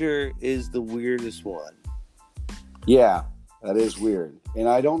picture is the weirdest one. Yeah, that is weird. And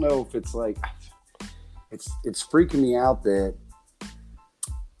I don't know if it's like, it's freaking me out that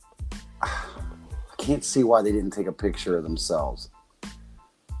I can't see why they didn't take a picture of themselves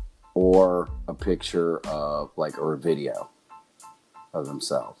or a picture of, like, or a video of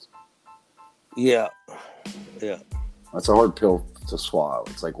themselves. Yeah. Yeah. That's a hard pill to swallow.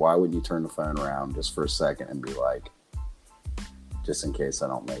 It's like, why wouldn't you turn the phone around just for a second and be like, just in case I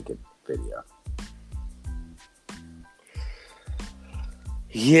don't make it, video?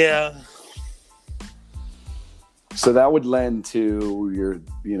 Yeah. So that would lend to your,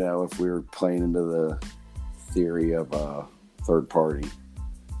 you know, if we were playing into the theory of a third party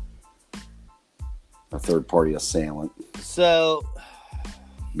assailant. So,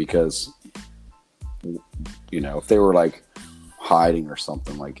 because, you know, if they were like hiding or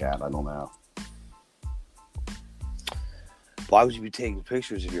something like that, I don't know. Why would you be taking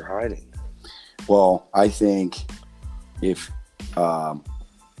pictures if you're hiding? Well, I think if,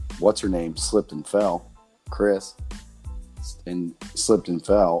 what's her name, slipped and fell, Chris, and slipped and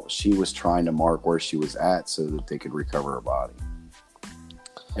fell, she was trying to mark where she was at so that they could recover her body.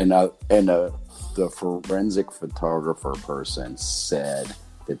 And the forensic photographer person said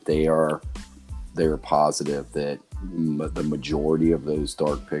that they are positive that the majority of those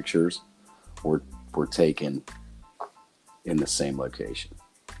dark pictures were taken in the same location.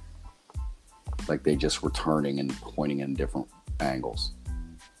 Like, they just were turning and pointing in different angles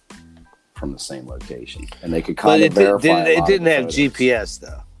from the same location, and they could kind of verify. It didn't have GPS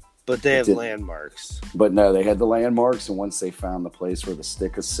though, but they have landmarks. But no, they had the landmarks, and once they found the place where the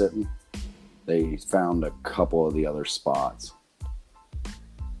stick is sitting, they found a couple of the other spots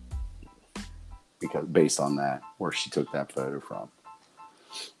because based on that, where she took that photo from.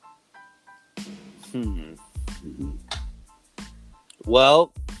 Mm-hmm.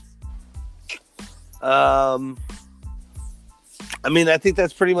 Well, I mean, I think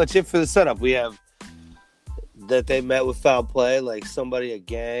that's pretty much it for the setup. We have that they met with foul play, like somebody, a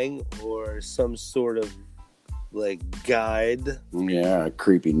gang, or some sort of, like, guide. Yeah, a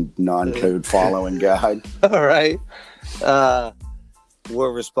creepy non-code following guide. All right.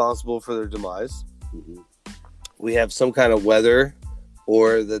 Were responsible for their demise. Mm-hmm. We have some kind of weather,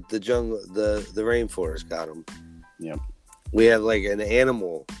 or that the jungle, the rainforest got them. Yeah. We have, like, an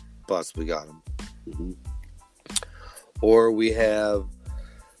animal possibly got them. Mm-hmm. Or we have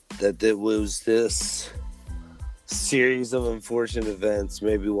that it was this series of unfortunate events.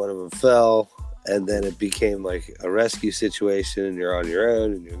 Maybe one of them fell, and then it became like a rescue situation, and you're on your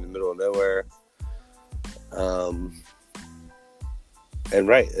own, and you're in the middle of nowhere. And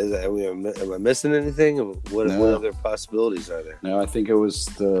right, am I missing anything? What other possibilities are there? No, I think it was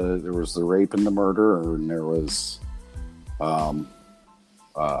there was the rape and the murder, and there was the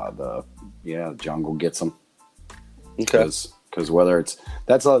jungle gets them. Okay. Because whether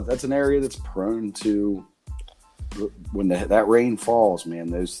that's an area that's prone to, when that rain falls,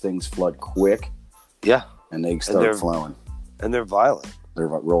 man, those things flood quick. Yeah. And they start flowing. And they're violent. They're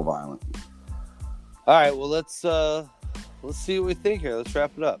real violent. All right, well, let's see what we think here. Let's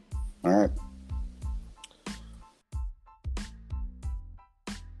wrap it up. All right.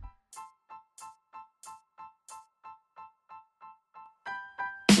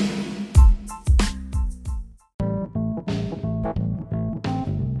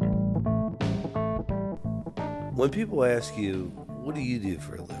 When people ask you, what do you do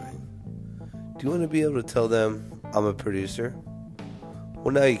for a living? Do you want to be able to tell them, I'm a producer?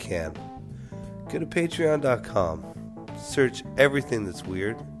 Well, now you can. Go to patreon.com, search everything that's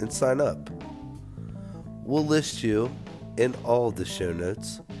weird, and sign up. We'll list you in all of the show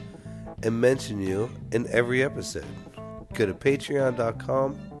notes and mention you in every episode. Go to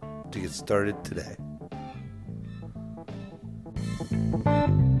patreon.com to get started today.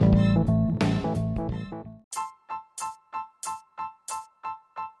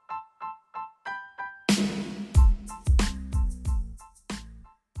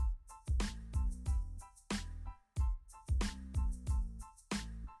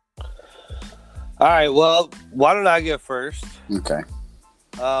 All right, well, why don't I go first? Okay.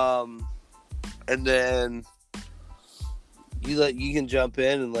 And then you can jump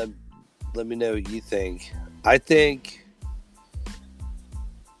in and let me know what you think. I think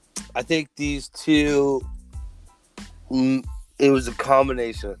these two, it was a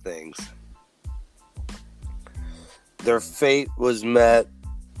combination of things. Their fate was met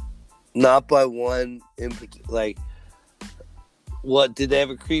not by one in like, what, did they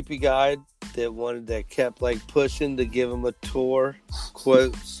have a creepy guide that kept like pushing to give them a tour?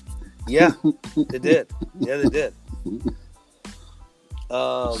 Quotes. Yeah, they did. Yeah, they did.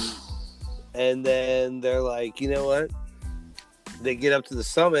 And then they're like, you know what? They get up to the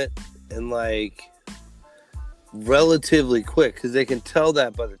summit and like relatively quick, because they can tell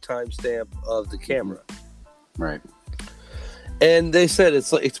that by the timestamp of the camera. Right. And they said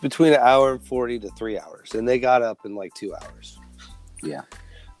it's between 1 hour and 40 to 3 hours, and they got up in like 2 hours. Yeah.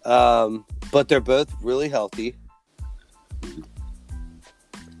 But they're both really healthy. I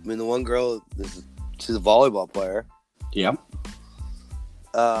mean, the one girl, she's a volleyball player. Yeah.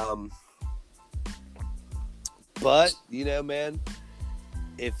 But, you know, man,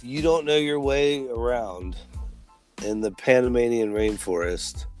 if you don't know your way around in the Panamanian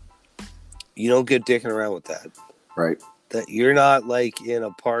rainforest, you don't get dicking around with that. Right. That you're not like in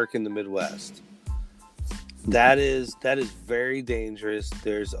a park in the Midwest. That is very dangerous.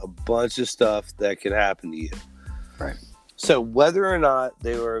 There's a bunch of stuff that could happen to you. Right. So whether or not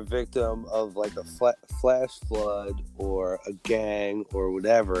they were a victim of like a flash flood or a gang or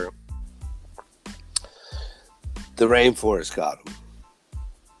whatever, the rainforest got them.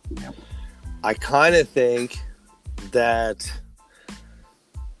 Yep. I kind of think that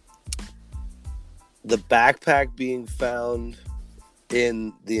the backpack being found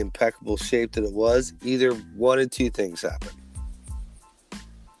in the impeccable shape that it was, either one of two things happened.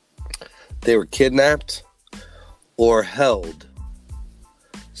 They were kidnapped or held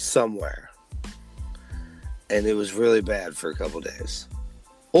somewhere, and it was really bad for a couple days.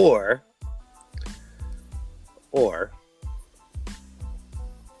 Or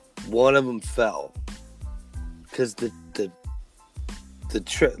one of them fell because the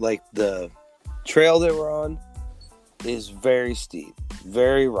trail they were on is very steep,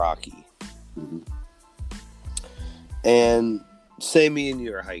 very rocky. Mm-hmm. And say me and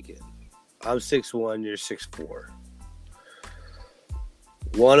you are hiking. I'm 6'1", you're 6'4".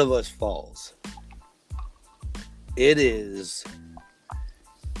 One of us falls. It is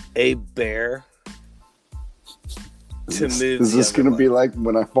a bear to move. Is this going to be like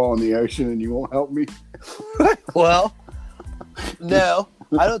when I fall in the ocean and you won't help me? Well, no,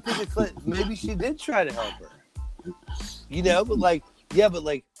 I don't think it's like, maybe she did try to help her. You know, but like, yeah, but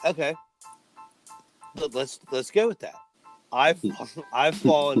like, okay, let's go with that. I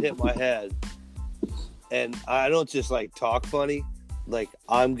fall and hit my head, and I don't just like talk funny. Like,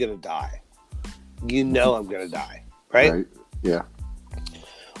 I'm gonna die. You know, I'm gonna die, right? Yeah.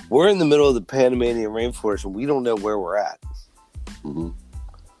 We're in the middle of the Panamanian rainforest, and we don't know where we're at. Mm-hmm.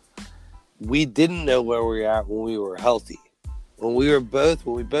 We didn't know where we were at when we were healthy. When we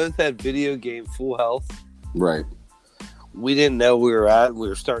both had video game full health. Right. We didn't know where we were at. We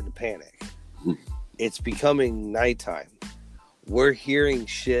were starting to panic. It's becoming nighttime. We're hearing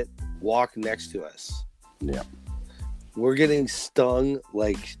shit walk next to us. Yeah. We're getting stung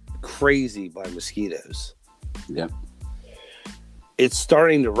like crazy by mosquitoes. Yeah. It's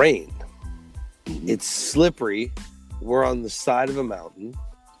starting to rain. Mm-hmm. It's slippery. We're on the side of a mountain.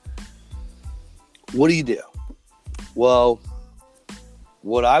 What do you do? Well,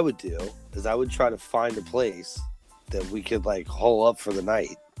 what I would do is I would try to find a place that we could like hole up for the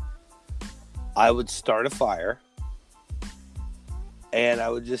night. I would start a fire, and I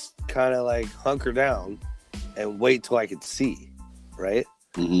would just kind of like hunker down and wait till I could see, right?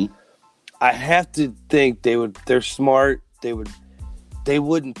 Mm-hmm. I have to think they're smart. They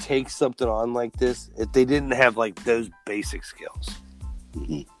wouldn't take something on like this if they didn't have like those basic skills.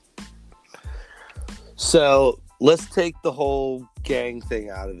 Mm-hmm. So let's take the whole gang thing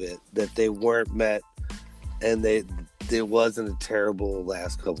out of it, that they weren't met and there wasn't a terrible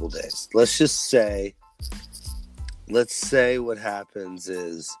last couple of days. Let's say what happens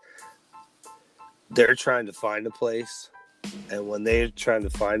is they're trying to find a place, and when they're trying to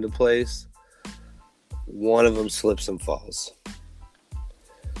find a place, one of them slips and falls.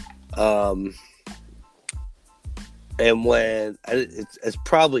 And when it's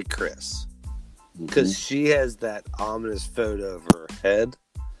probably Chris, because she has that ominous photo of her head.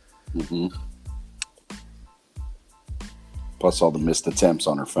 Mm-hmm. Plus all the missed attempts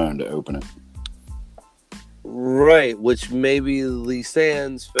on her phone to open it. Right, which maybe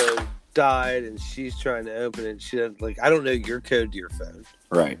Lisanne's phone died and she's trying to open it. She doesn't, like, I don't know your code to your phone.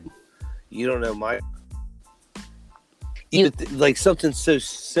 Right. You don't know my. Like something so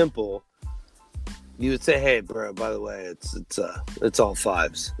simple, you would say, "Hey, bro, by the way, it's all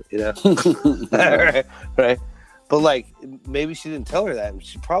fives," you know? right. But like, maybe she didn't tell her that, and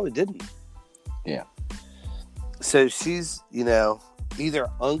she probably didn't. Yeah. So she's, either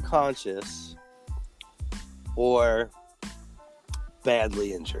unconscious or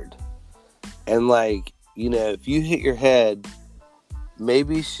badly injured. And like, if you hit your head,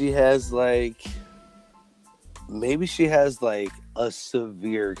 maybe she has like a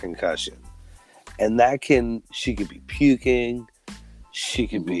severe concussion. And she could be puking, she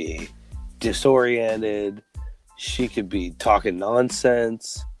could be disoriented, she could be talking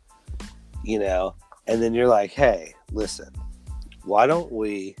nonsense, and then you're like, hey, listen, why don't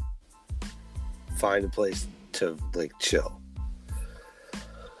we find a place to like chill?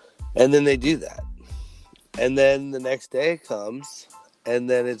 And then they do that. And then the next day comes and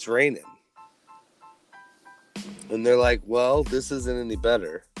then it's raining. And they're like, well, this isn't any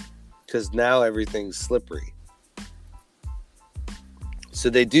better because now everything's slippery. So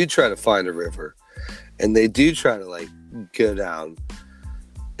they do try to find a river and they do try to like go down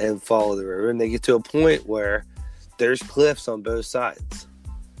and follow the river. And they get to a point where there's cliffs on both sides.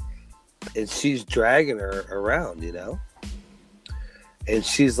 And she's dragging her around, And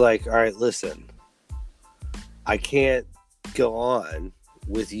she's like, all right, listen, I can't go on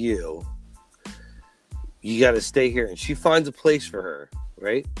with you. You got to stay here. And she finds a place for her,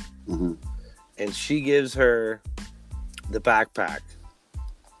 right? Mm-hmm. And she gives her the backpack.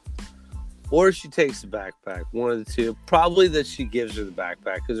 Or she takes the backpack, one of the two. Probably that she gives her the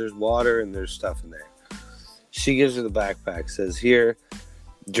backpack because there's water and there's stuff in there. She gives her the backpack, says, here,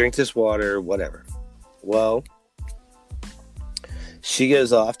 drink this water, whatever. Well, she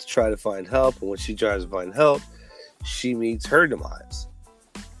goes off to try to find help. And when she tries to find help, she meets her demise.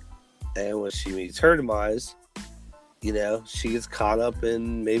 And when she meets her demise, she gets caught up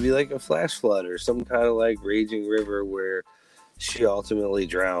in maybe like a flash flood or some kind of like raging river where she ultimately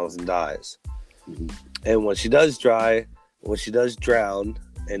drowns and dies. Mm-hmm. And when she does drown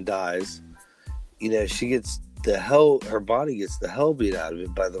and dies, she gets her body gets the hell beat out of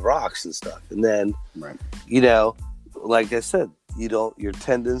it by the rocks and stuff. And then, right. Like I said, your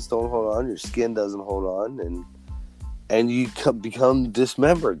tendons don't hold on, your skin doesn't hold on, and you become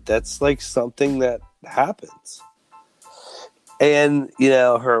dismembered. That's like something that happens. And,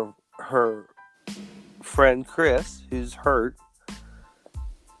 her friend Chris, who's hurt,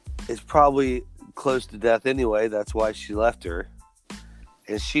 is probably close to death anyway. That's why she left her.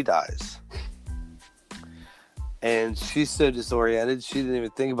 And she dies. And she's so disoriented, she didn't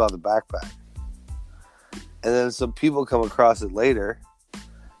even think about the backpack. And then some people come across it later.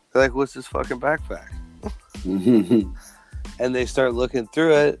 They're like, what's this fucking backpack? And they start looking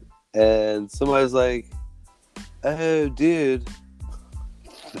through it. And somebody's like, oh, dude,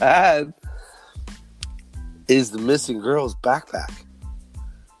 that is the missing girl's backpack.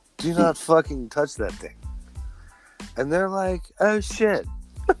 Do not fucking touch that thing. And they're like, oh, shit.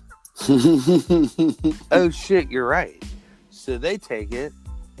 Oh, shit, you're right. So they take it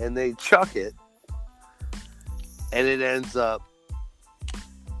and they chuck it. And it ends up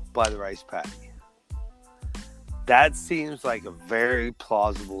by the rice paddy. That seems like a very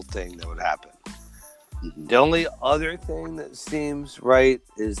plausible thing that would happen. Mm-hmm. The only other thing that seems right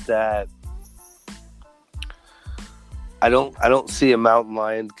is that I don't see a mountain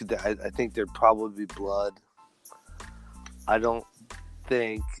lion. I think there'd probably be blood. I don't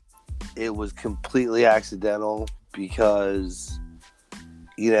think it was completely accidental because,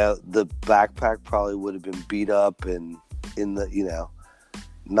 the backpack probably would have been beat up, and in the,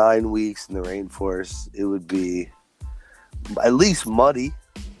 9 weeks in the rainforest, it would be at least muddy.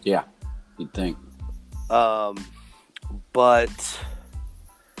 Yeah, you'd think. But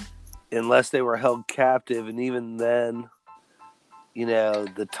unless they were held captive, and even then,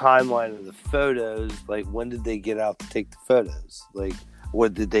 the timeline of the photos, like when did they get out to take the photos? Like,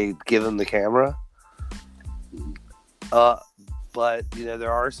 what did they give them the camera? But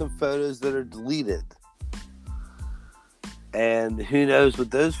there are some photos that are deleted, and who knows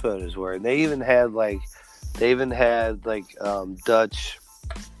what those photos were. And they even had Dutch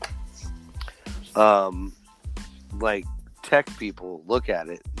like tech people look at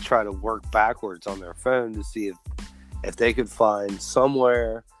it and try to work backwards on their phone to see if they could find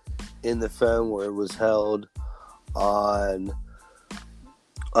somewhere in the phone where it was held on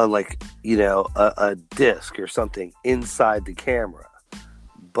like a disc or something inside the camera.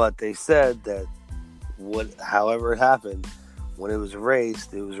 But they said that however it happened, when it was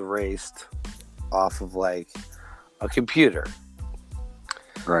erased off of like a computer.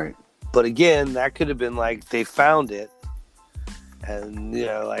 Right. But again, that could have been like they found it and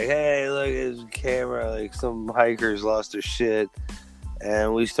like, hey, look at this camera, like some hikers lost their shit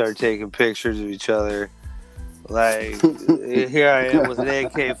and we started taking pictures of each other. Like, here I am with an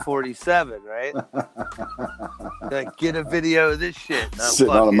AK-47, right? Like, get a video of this shit.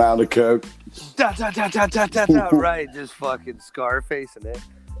 Sitting on a mountain of coke. Right, just fucking Scarfacing it.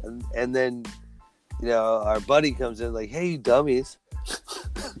 And then, our buddy comes in like, hey, you dummies.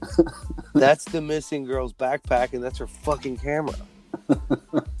 That's the missing girl's backpack, and that's her fucking camera.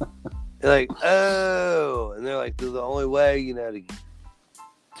 They're like, oh. And they're like, the only way, to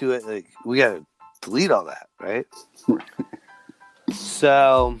do it, like, we got to delete all that, right?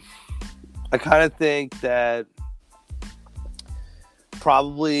 So I kind of think that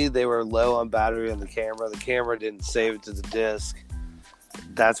probably they were low on battery on the camera. The camera didn't save it to the disc.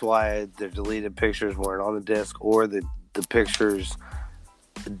 That's why their deleted pictures weren't on the disc, or the pictures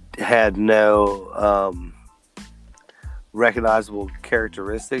had no recognizable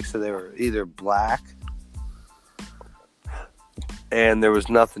characteristics. So they were either black and there was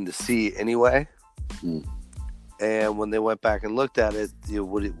nothing to see anyway. And when they went back and looked at it,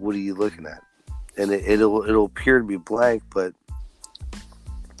 what are you looking at? And it'll appear to be blank, but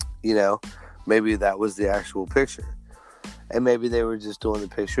maybe that was the actual picture, and maybe they were just doing the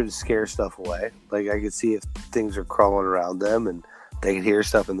picture to scare stuff away. Like, I could see if things are crawling around them and they could hear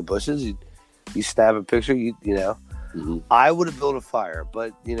stuff in the bushes. You snap a picture. Mm-hmm. I would have built a fire,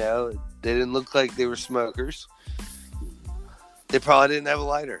 but they didn't look like they were smokers. They probably didn't have a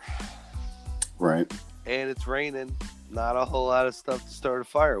lighter. Right. And it's raining. Not a whole lot of stuff to start a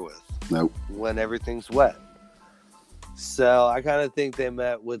fire with. Nope. When everything's wet. So I kind of think they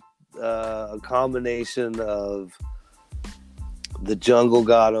met with a combination of the jungle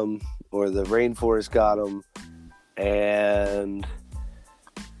got them, or the rainforest got them, and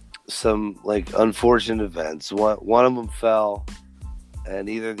some like unfortunate events. One of them fell, and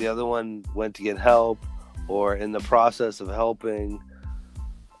either the other one went to get help, or in the process of helping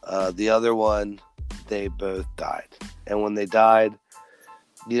the other one, they both died. And when they died,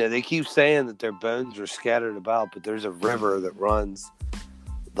 they keep saying that their bones are scattered about, but there's a river that runs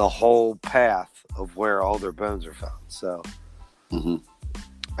the whole path of where all their bones are found. So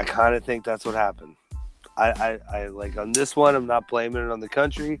I kind of think that's what happened. I like on this one, I'm not blaming it on the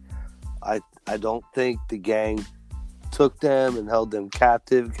country. I don't think the gang took them and held them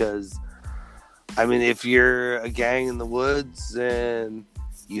captive, because I mean, if you're a gang in the woods and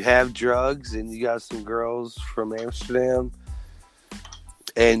you have drugs and you got some girls from Amsterdam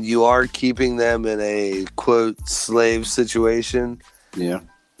and you are keeping them in a quote slave situation,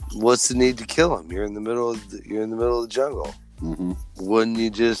 what's the need to kill them? You're in the middle of the jungle. Mm-hmm. Wouldn't you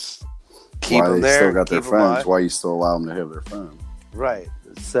just keep them there? Why they still got their phones? Why you still allow them to have their phone? Right.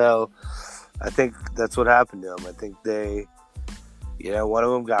 So I think that's what happened to them. I think they, one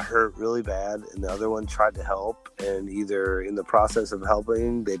of them got hurt really bad and the other one tried to help, and either in the process of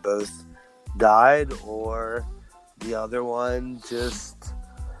helping they both died, or the other one just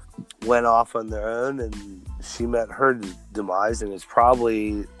went off on their own and she met her demise, and it's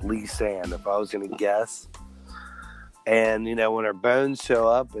probably Lee Sand, if I was going to guess. And when her bones show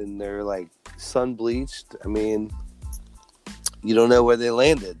up and they're like sun bleached, I mean, you don't know where they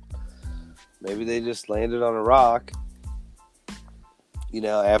landed. Maybe they just landed on a rock,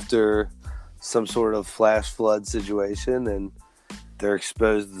 after some sort of flash flood situation, and they're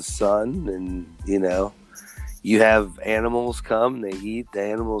exposed to the sun, and you have animals come, they eat, the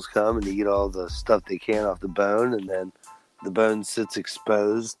animals come and they eat all the stuff they can off the bone, and then the bone sits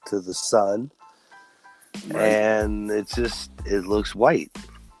exposed to the sun. Right. And it looks white.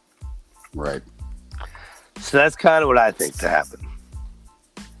 Right. So that's kind of what I think to happen.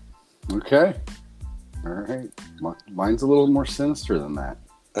 Okay. All right. Mine's a little more sinister than that.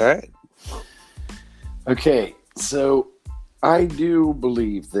 All right. Okay. So I do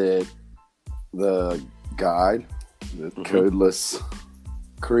believe that the guide, the codeless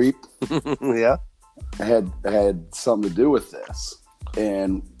creep, Yeah. had something to do with this.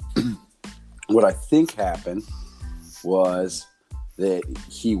 And what I think happened was that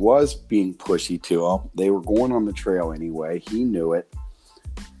he was being pushy to them. They were going on the trail anyway. He knew it.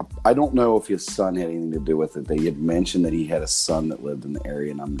 I don't know if his son had anything to do with it. They had mentioned that he had a son that lived in the area,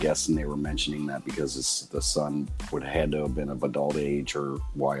 and I'm guessing they were mentioning that because the son would have had to have been of adult age, or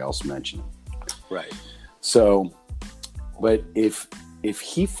why else mention it? Right. So, but if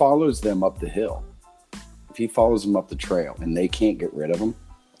he follows them up the hill, if he follows them up the trail, and they can't get rid of him,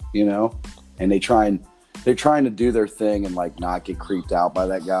 and they're trying to do their thing and like not get creeped out by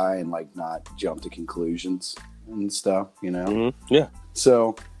that guy and like not jump to conclusions and stuff, Mm-hmm. Yeah.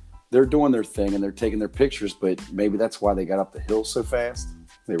 So they're doing their thing and they're taking their pictures, but maybe that's why they got up the hill so fast.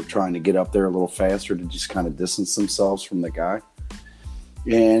 They were trying to get up there a little faster to just kind of distance themselves from the guy.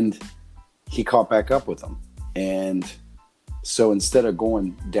 And he caught back up with them. And so instead of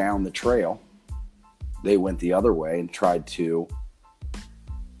going down the trail, they went the other way and tried to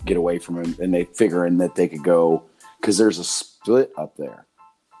get away from him. And they figuring that they could go, because there's a split up there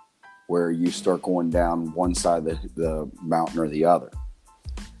where you start going down one side of the mountain or the other.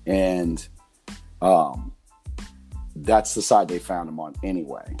 And that's the side they found him on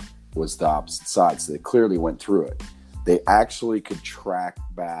anyway, was the opposite side. So they clearly went through it. They actually could track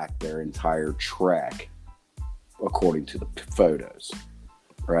back their entire trek according to the photos,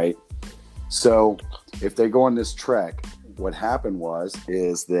 right? So if they go on this trek, what happened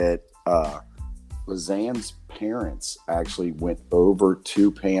is that Lizanne's parents actually went over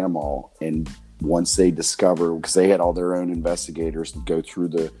to Panama, and once they discovered, because they had all their own investigators to go through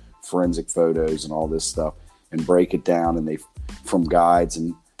the forensic photos and all this stuff and break it down, and they, from guides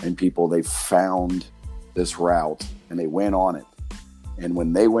and people, they found this route and they went on it. And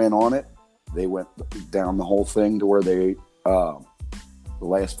when they went on it, they went down the whole thing to where they the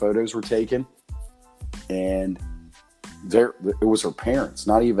last photos were taken, and there it was her parents,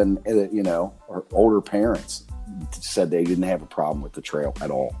 not even her older parents, said they didn't have a problem with the trail at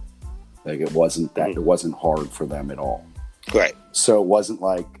all. Like it wasn't hard for them at all. Right. So it wasn't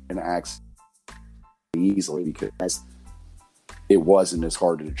like an accident easily, because it wasn't as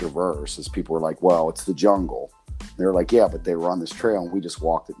hard to traverse as people were like, well, it's the jungle. They're like, yeah, but they were on this trail and we just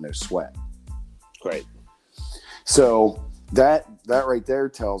walked it no sweat. Right. So that right there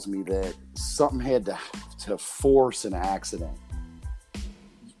tells me that something had to force an accident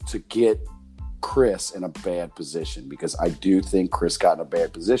to get Chris in a bad position, because I do think Chris got in a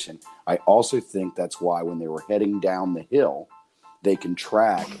bad position. I also think that's why when they were heading down the hill, they can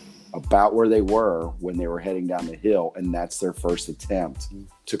track about where they were when they were heading down the hill, and that's their first attempt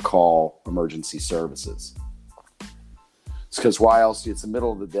to call emergency services. It's because why else? It's the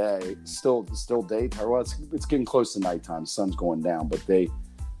middle of the day, still daytime. Well, it's getting close to nighttime, sun's going down, but they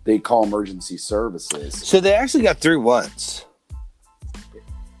call emergency services. So they actually got through once.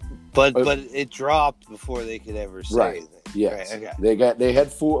 But it dropped before they could ever say anything. Yes. Right, okay. They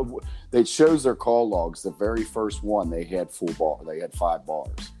had full. It shows their call logs. The very first one, they had full bar. They had 5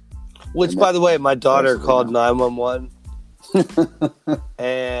 bars. Which, by the way, my daughter called 911,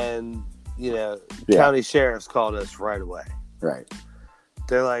 and county sheriffs called us right away. Right.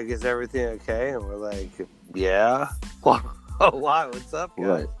 They're like, "Is everything okay?" And we're like, "Yeah." Why? What's up, guys?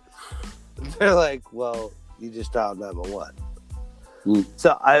 Right. They're like, "Well, you just dialed 911." Mm.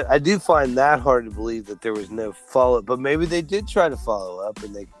 So I do find that hard to believe that there was no follow-up, but maybe they did try to follow up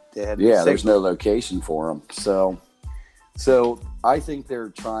and they had there's no location for them. So I think they're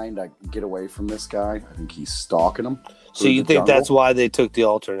trying to get away from this guy. I think he's stalking them. So you think that's why they took the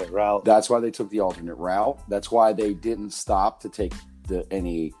alternate route? That's why they took the alternate route. That's why they didn't stop to take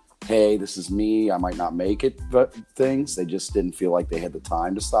any, hey, this is me, I might not make it, but things. They just didn't feel like they had the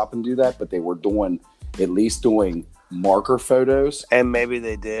time to stop and do that, but they were at least doing marker photos, and maybe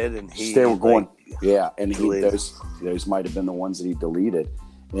they did, and they were going, and those might have been the ones that he deleted,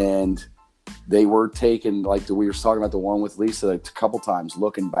 and they were taken, like we were talking about the one with Lisa, like a couple times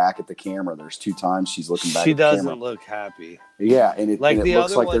looking back at the camera. There's 2 times she's looking back. She at the camera. doesn't look happy. Yeah, and it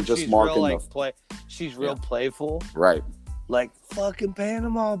looks like one, they're just marking she's real playful, right? Like fucking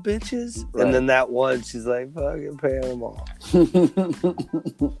Panama, bitches. Right. And then that one, she's like fucking Panama.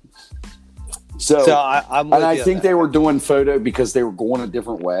 So I think they were doing photo because they were going a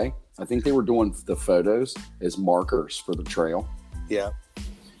different way. I think they were doing the photos as markers for the trail. Yeah.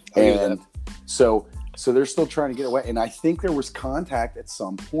 And so they're still trying to get away. And I think there was contact at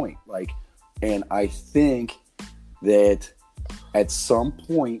some point. And I think that at some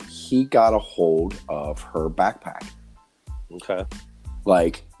point he got a hold of her backpack. Okay.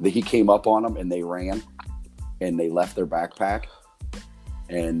 Like he came up on them and they ran and they left their backpack.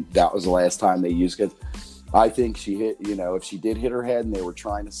 And that was the last time they used it. I think she hit, if she did hit her head and they were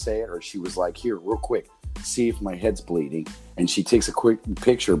trying to say it, or she was like, here, real quick, see if my head's bleeding. And she takes a quick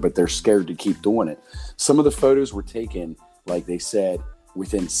picture, but they're scared to keep doing it. Some of the photos were taken, like they said,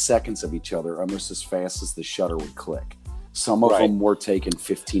 within seconds of each other, almost as fast as the shutter would click. Some of them were taken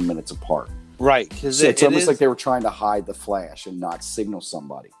 15 minutes apart. Right. So it's almost like they were trying to hide the flash and not signal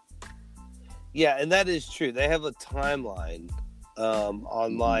somebody. Yeah, and that is true. They have a timeline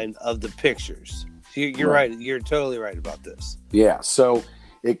online of the pictures. You're right. You're totally right about this. Yeah. So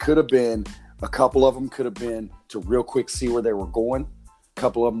it could have been, a couple of them could have been to real quick see where they were going. A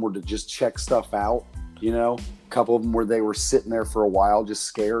couple of them were to just check stuff out, A couple of them where they were sitting there for a while, just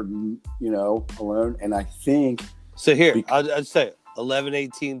scared and, alone. And I think. So here, I'd say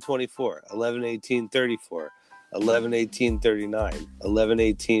 11/18/24, 11/18/34, 11/18/39,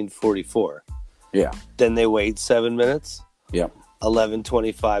 11/18/44. Yeah. Then they wait 7 minutes. Yeah.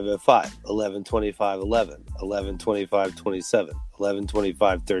 11/25/05, 11/25/11, 11/25/27,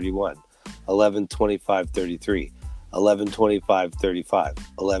 11/25/31, 11/25/33, 11/25/35,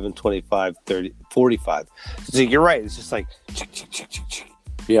 11/25/45. So you're right. It's just like,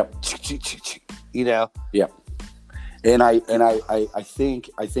 Yep. Yep. And I think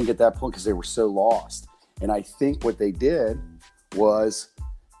at that point, because they were so lost, and I think what they did was,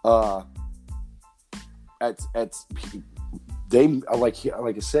 like I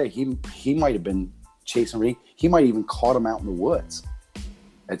say, he might have been chasing me. He might have even caught him out in the woods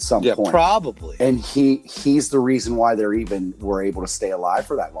at some point. Yeah, probably. And he's the reason why were able to stay alive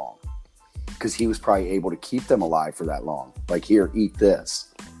for that long, because he was probably able to keep them alive for that long. Like, here, eat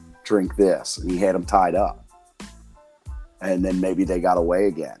this, drink this, and he had them tied up. And then maybe they got away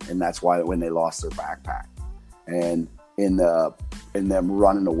again, and that's why when they lost their backpack, and in them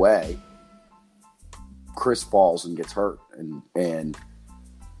running away, Chris falls and gets hurt, and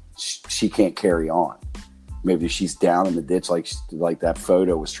she can't carry on. Maybe she's down in the ditch, like that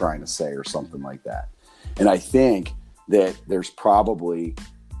photo was trying to say, or something like that. And I think that there's probably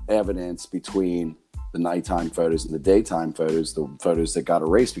evidence between the nighttime photos and the daytime photos, the photos that got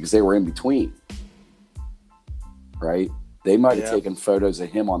erased, because they were in between, right? They might have taken photos of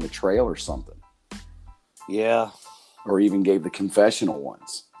him on the trail or something. Yeah. Or even gave the confessional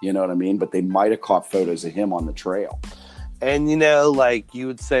ones. You know what I mean? But they might have caught photos of him on the trail. And, like you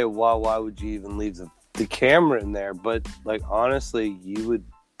would say, why would you even leave the camera in there? But, like, honestly, you would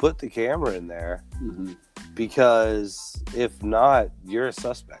put the camera in there because if not, you're a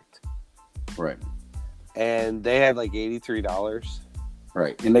suspect. Right. And they had like $83.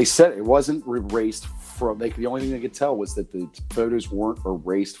 Right. And they said it wasn't erased from, the only thing they could tell was that the photos weren't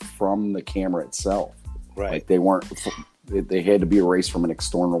erased from the camera itself. Right. Like, they weren't, they had to be erased from an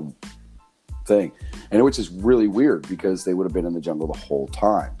external thing. And which is really weird, because they would have been in the jungle the whole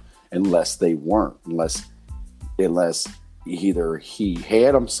time, unless they weren't, unless either he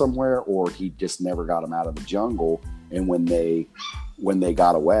had them somewhere or he just never got them out of the jungle. And when they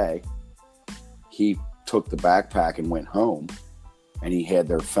got away, he took the backpack and went home, and he had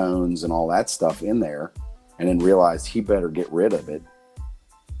their phones and all that stuff in there, and then realized he better get rid of it,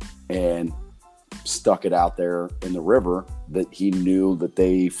 and stuck it out there in the river that he knew that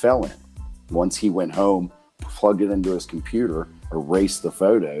they fell in. Once he went home, plugged it into his computer, erased the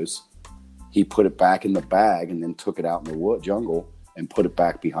photos, he put it back in the bag, and then took it out in the jungle and put it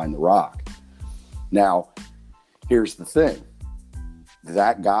back behind the rock. Now, here's the thing.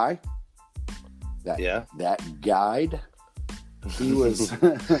 That guy, that guide, he was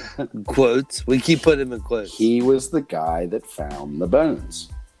quotes. We keep putting him in quotes. He was the guy that found the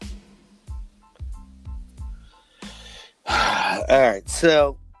bones. All right,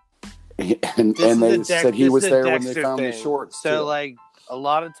 so and they said he was there when they found the shorts. So, too. like, a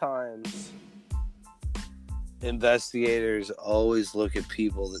lot of times, investigators always look at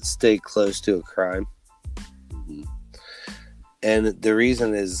people that stay close to a crime. Mm-hmm. And the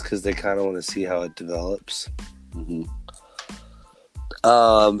reason is because they kind of want to see how it develops. Mm-hmm.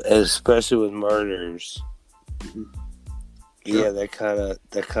 And especially with murders. Mm-hmm. Sure. Yeah, that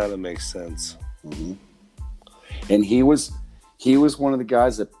kind of makes sense. Mm-hmm. And he was one of the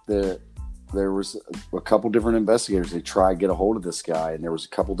guys that there was a couple different investigators. They tried to get a hold of this guy, and there was a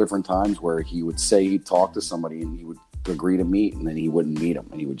couple different times where he would say he'd talk to somebody and he would agree to meet, and then he wouldn't meet them,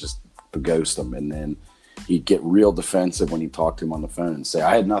 and he would just ghost them. And then he'd get real defensive when he talked to him on the phone and say,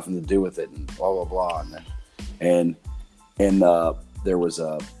 I had nothing to do with it, and blah, blah, blah. And there was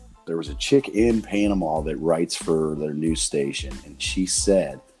a chick in Panama that writes for their news station, and she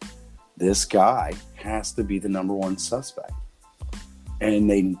said, this guy has to be the number one suspect. and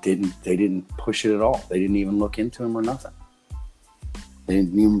they didn't push it at all. They didn't even look into him or nothing. They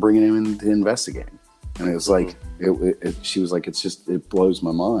didn't even bring him in to investigate him. And it was like, she was like, it blows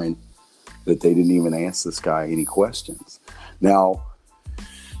my mind that they didn't even ask this guy any questions. Now,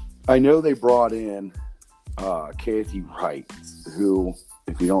 I know they brought in Kathy Wright, who,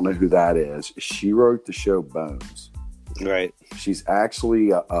 if you don't know who that is, she wrote the show Bones. Right. She's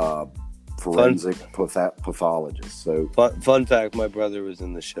actually a forensic pathologist. So, fun fact: my brother was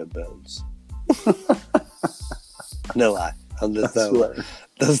in the show Bones. No lie. That's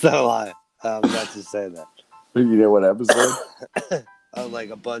not a lie. I'm not just saying that. You know what episode? Like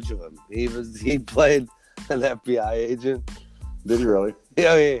a bunch of them. He played an FBI agent. Did he really?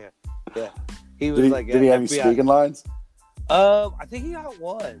 Yeah. He was did he have any speaking lines? I think he got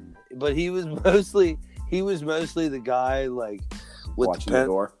one, but he was mostly the guy like with watching the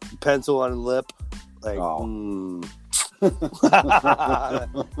door, pencil on his lip, like.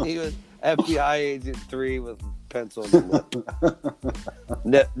 He was FBI agent 3 with pencil on the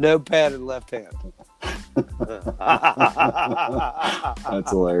lip. No pad in left hand.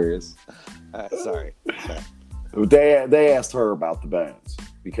 That's hilarious. Sorry. They asked her about the bones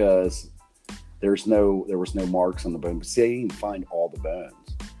because there was no marks on the bone, but see, they didn't find all the bones.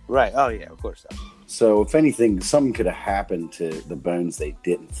 Right. Oh yeah, of course not. So if anything, something could have happened to the bones they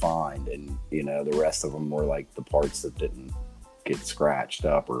didn't find, and the rest of them were like the parts that didn't get scratched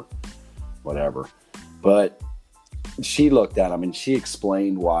up or whatever. But she looked at them and she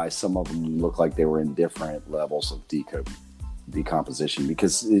explained why some of them looked like they were in different levels of decomposition,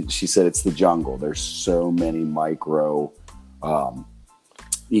 because she said it's the jungle. There's so many micro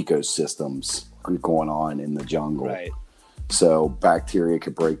ecosystems going on in the jungle. Right. So bacteria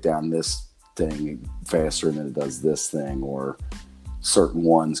could break down this thing faster than it does this thing, or certain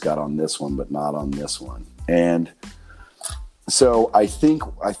ones got on this one but not on this one. And so I think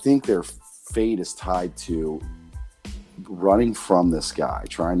their fate is tied to running from this guy,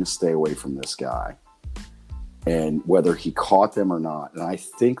 trying to stay away from this guy, and whether he caught them or not. And I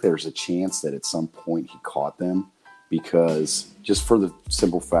think there's a chance that at some point he caught them, because just for the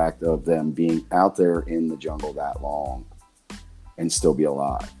simple fact of them being out there in the jungle that long and still be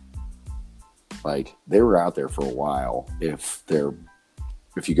alive. Like, they were out there for a while if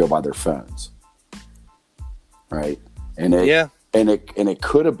you go by their phones. Right? And it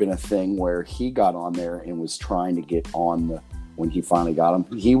could have been a thing where he got on there and was trying to get on when he finally got him,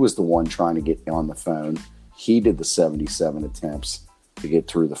 he was the one trying to get on the phone. He did the 77 attempts to get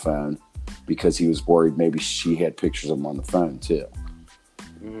through the phone because he was worried maybe she had pictures of him on the phone too.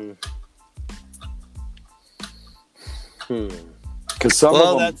 Because some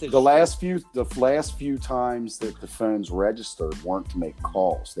of them, the last few times that the phones registered weren't to make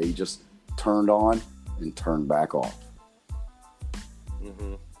calls. They just turned on and turned back off.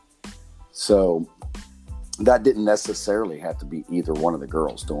 So that didn't necessarily have to be either one of the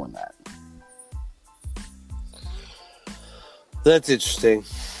girls doing that. That's interesting.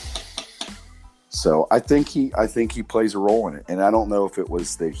 So I think he plays a role in it, and I don't know if it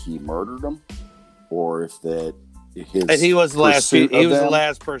was that he murdered them, or if that his and he was the last. He was the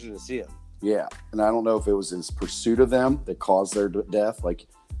last person to see him. Yeah, and I don't know if it was his pursuit of them that caused their death, like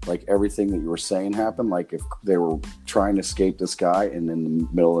everything that you were saying happened. Like if they were trying to escape this guy, and in the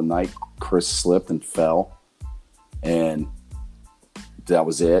middle of the night, Chris slipped and fell, and that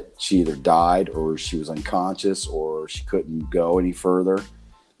was it. She either died, or she was unconscious, or she couldn't go any further.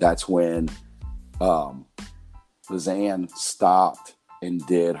 That's when Lizanne stopped and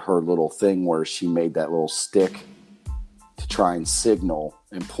did her little thing where she made that little stick to try and signal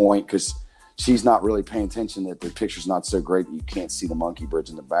and point, because she's not really paying attention that the picture's not so great that you can't see the monkey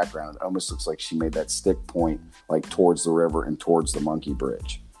bridge in the background. It almost looks like she made that stick point like towards the river and towards the monkey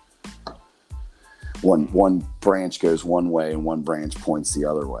bridge. One branch goes one way and one branch points the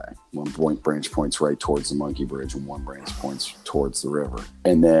other way. One branch points right towards the monkey bridge and one branch points towards the river.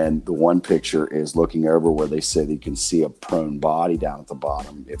 And then the one picture is looking over where they said you can see a prone body down at the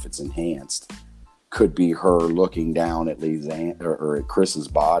bottom if it's enhanced. Could be her looking down at Lizanne or at Chris's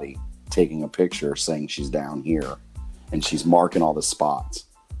body, taking a picture saying she's down here, and she's marking all the spots.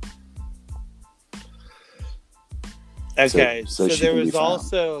 Okay, so there was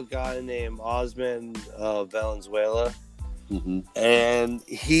also a guy named Osmond Valenzuela, and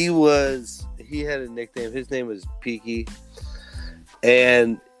he had a nickname. His name was Peaky,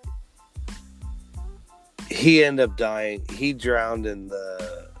 and he ended up dying. He drowned in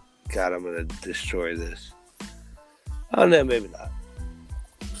the... God, I'm going to destroy this. Oh, no, maybe not.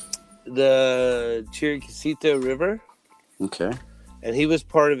 The Chiriquisito River. Okay. And he was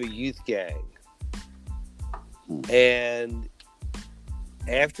part of a youth gang. And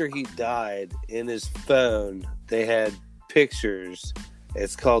after he died, in his phone, they had pictures.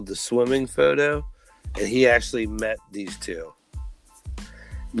 It's called the swimming photo, and he actually met these two.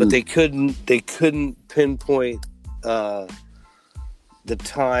 But they couldn't pinpoint the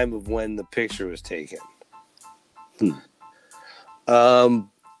time of when the picture was taken. And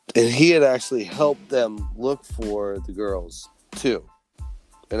he had actually helped them look for the girls too,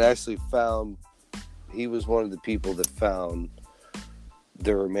 and actually found. He was one of the people that found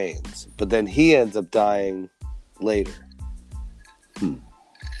the remains, but then he ends up dying later. And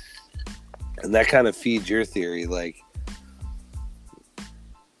that kind of feeds your theory, like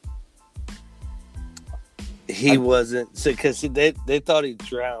he wasn't, so because they thought he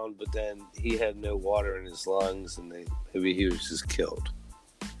drowned, but then he had no water in his lungs, and maybe he was just killed.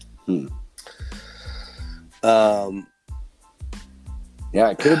 Yeah,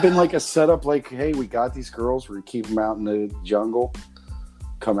 it could have been like a setup, like, hey, we got these girls, we're gonna keep them out in the jungle.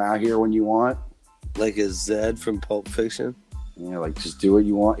 Come out here when you want. Like a Zed from Pulp Fiction. Yeah, like just do what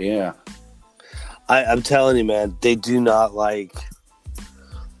you want. Yeah. I'm telling you, man, they do not like,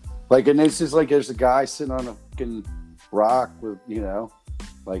 and it's just like there's a guy sitting on a fucking rock with,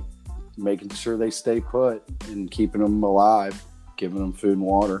 like making sure they stay put and keeping them alive, giving them food and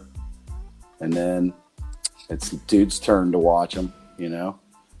water. And then it's the dude's turn to watch them,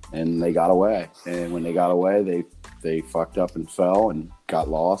 and they got away. And when they got away, they fucked up and fell and got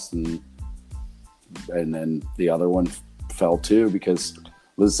lost, and then the other one fell too because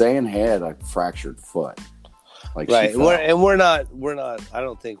Lizanne had a fractured foot. Like, right, we're not. I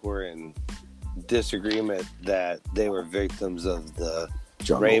don't think we're in disagreement that they were victims of the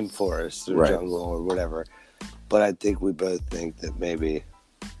jungle. Rainforest or jungle or whatever. But I think we both think that maybe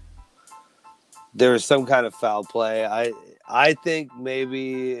there was some kind of foul play. I think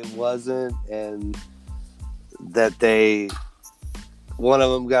maybe it wasn't, and that one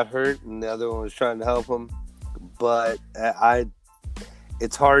of them got hurt and the other one was trying to help him. But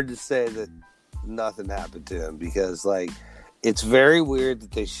it's hard to say that nothing happened to him, because like it's very weird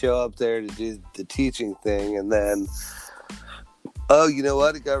that they show up there to do the teaching thing, and then you know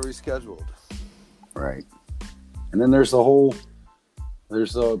what, it got rescheduled. Right. And then there's the whole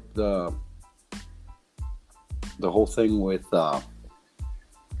thing with God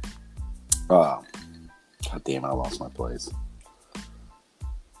damn it, I lost my place.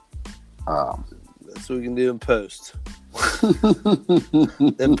 That's what we can do in post.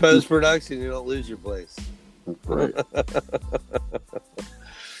 In post production, you don't lose your place. Right. God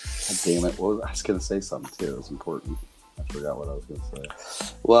damn it! Well, I was going to say something too. It was important. I forgot what I was going to say.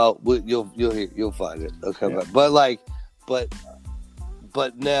 Well, you'll find it. Okay, yeah.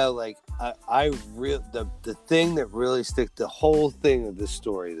 But no, like the thing that really the whole thing of this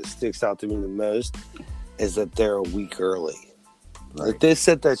story that sticks out to me the most is that they're a week early. Right. Like they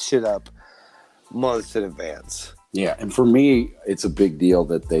set that shit up months in advance. Yeah, and for me, it's a big deal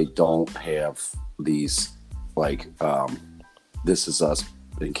that they don't have these like this is us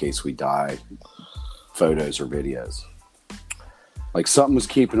in case we die photos or videos. Like something was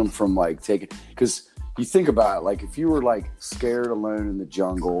keeping them from like taking, because you think about it, like if you were like scared alone in the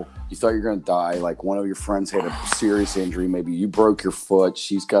jungle, you thought you were going to die, like one of your friends had a serious injury, maybe you broke your foot,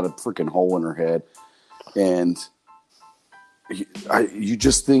 she's got a freaking hole in her head, and you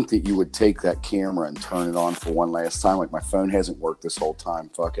just think that you would take that camera and turn it on for one last time. Like, my phone hasn't worked this whole time.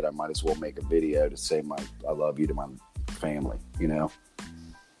 Fuck it. I might as well make a video to say I love you to my family,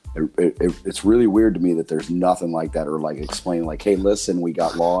 It's really weird to me that there's nothing like that, or like explaining like, hey, listen, we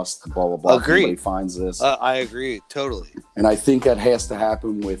got lost, blah, blah, blah. Agree. Somebody finds this. I agree. Totally. And I think that has to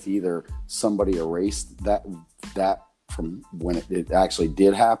happen with either somebody erased that from when it actually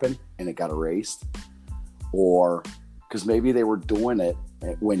did happen and it got erased, or because maybe they were doing it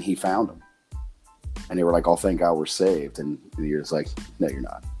when he found them and they were like, oh, thank God we're saved. And you're just like, no, you're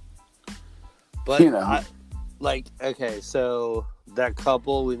not. But okay, so that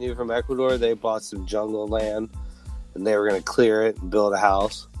couple we knew from Ecuador, they bought some jungle land and they were going to clear it and build a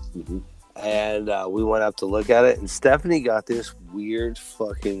house. Mm-hmm. And we went up to look at it, and Stephanie got this weird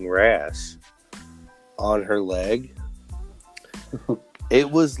fucking rash on her leg. It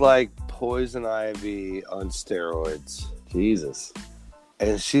was like poison ivy on steroids. Jesus.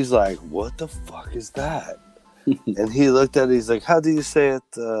 And she's like, what the fuck is that? And he looked at it, he's like, how do you say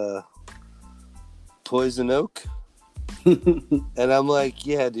it? Poison oak? And I'm like,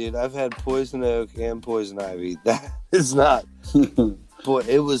 yeah, dude, I've had poison oak and poison ivy. That is not. Boy,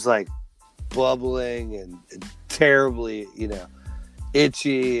 it was like bubbling and terribly,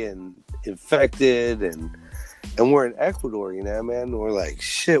 itchy and infected, and we're in Ecuador, man. We're like,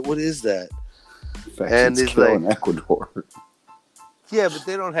 shit, what is that? And it's like in Ecuador. Yeah, but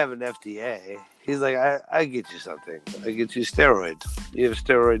they don't have an FDA. He's like, I get you something. I get you steroid. You have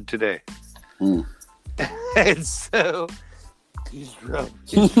steroid today. Mm. And so he's rub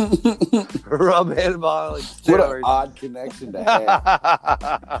anabolic steroids. What an odd connection to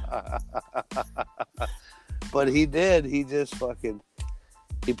have. But he did. He just fucking,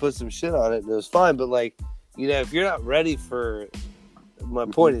 he put some shit on it and it was fine. But like, you know, if you're not ready for, my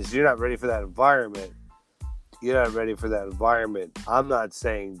point is, you're not ready for that environment. You're not ready for that environment. I'm not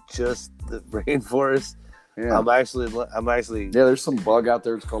saying just the rainforest. Yeah. I'm actually. Yeah, there's some bug out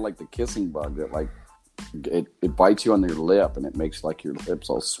there. It's called like the kissing bug that like it bites you on your lip and it makes like your lips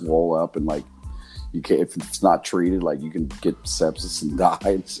all swole up and like you can, if it's not treated, like you can get sepsis and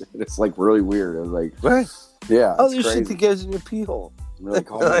die. It's like really weird. I was like, what? Yeah. Oh, there's shit that goes in your pee hole. You're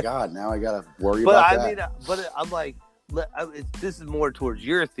like, oh my god, now I gotta worry about that. But I'm like, this is more towards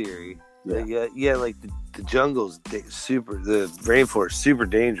your theory. Yeah. Yeah, like the jungle's the rainforest super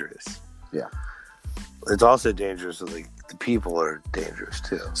dangerous. Yeah. It's also dangerous. So like the people are dangerous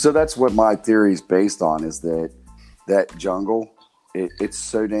too. So that's what my theory is based on, is that jungle, it's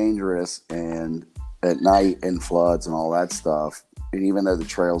so dangerous, and at night and floods and all that stuff. And even though the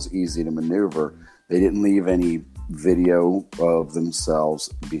trail's easy to maneuver, they didn't leave any video of themselves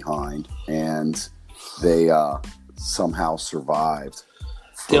behind, and they somehow survived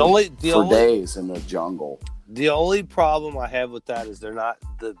for days in the jungle. The only problem I have with that is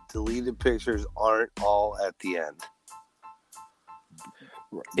the deleted pictures aren't all at the end.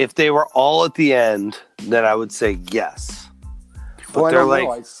 Right. If they were all at the end, then I would say yes. But well, I don't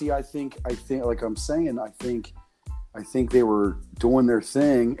know. I think like I'm saying, I think they were doing their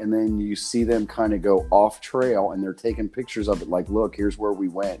thing, and then you see them kind of go off trail, and they're taking pictures of it. Like, look, here's where we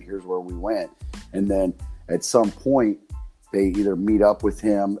went. And then at some point, they either meet up with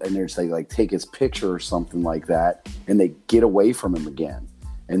him and they're say like take his picture or something like that, and they get away from him again.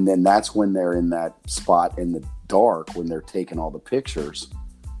 And then that's when they're in that spot in the dark when they're taking all the pictures,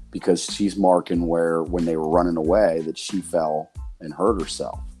 because she's marking where when they were running away that she fell and hurt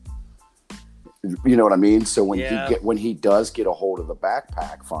herself. You know what I mean? So when he does get a hold of the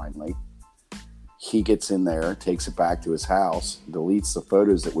backpack finally, he gets in there, takes it back to his house, deletes the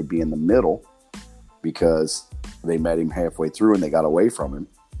photos that would be in the middle because they met him halfway through and they got away from him.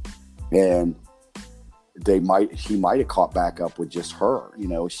 And he might have caught back up with just her. You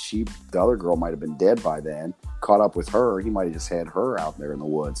know, the other girl might have been dead by then. Caught up with her, he might have just had her out there in the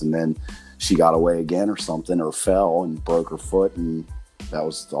woods, and then she got away again or something, or fell and broke her foot, and that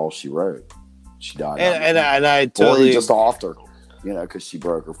was all she wrote. She died. And I totally, or he just offed her, you know, because she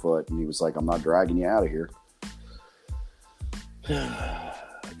broke her foot, and he was like, "I'm not dragging you out of here."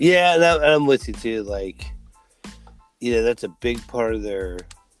 Yeah, and I'm with you too. Like, you know, that's a big part of their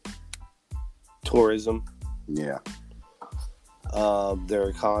tourism. Yeah. Their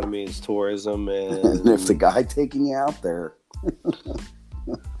economy is tourism, and if the guy taking you out there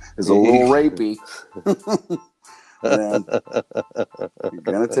is a little rapey, then you're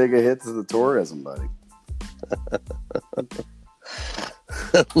gonna take a hit to the tourism, buddy.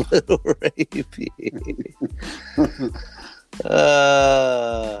 A little rapey.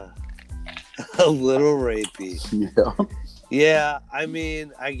 A little rapey. Yeah. Yeah, I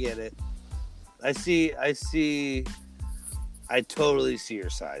mean, I get it. I totally see your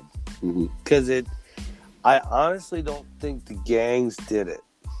side. Because I honestly don't think the gangs did it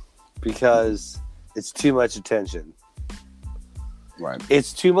because it's too much attention. Right.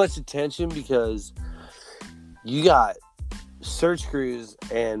 It's too much attention because you got search crews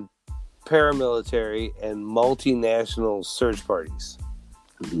and paramilitary and multinational search parties.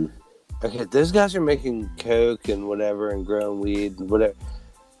 Mm-hmm. Okay, those guys are making coke and whatever and growing weed and whatever.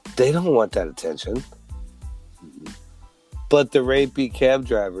 They don't want that attention. Mm-hmm. But the rapey cab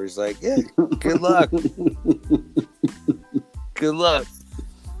driver is like, yeah, good luck. Good luck.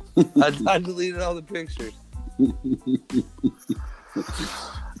 I deleted all the pictures.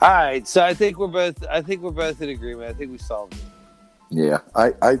 All right, so I think we're both in agreement. I think we solved it. Yeah,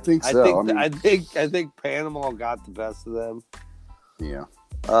 I think so. I think Panama got the best of them. Yeah.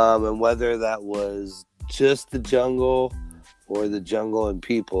 And whether that was just the jungle or the jungle and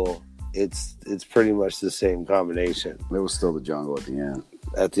people, it's pretty much the same combination. It was still the jungle at the end.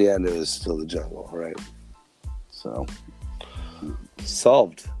 At the end, it was still the jungle, right? So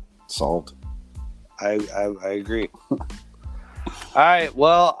solved. I agree. All right.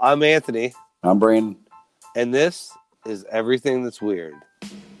 Well, I'm Anthony. I'm Brandon. And this is Everything That's Weird.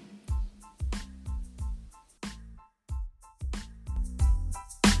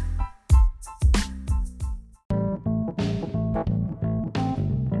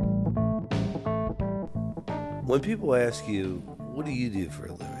 When people ask you, what do you do for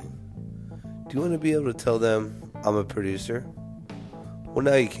a living? Do you want to be able to tell them I'm a producer? Well,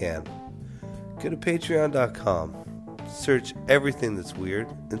 now you can. Go to patreon.com, search everything that's weird,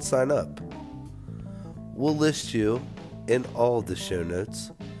 and sign up. We'll list you in all of the show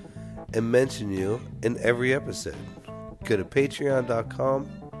notes and mention you in every episode. Go to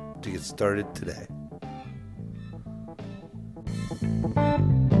patreon.com to get started today.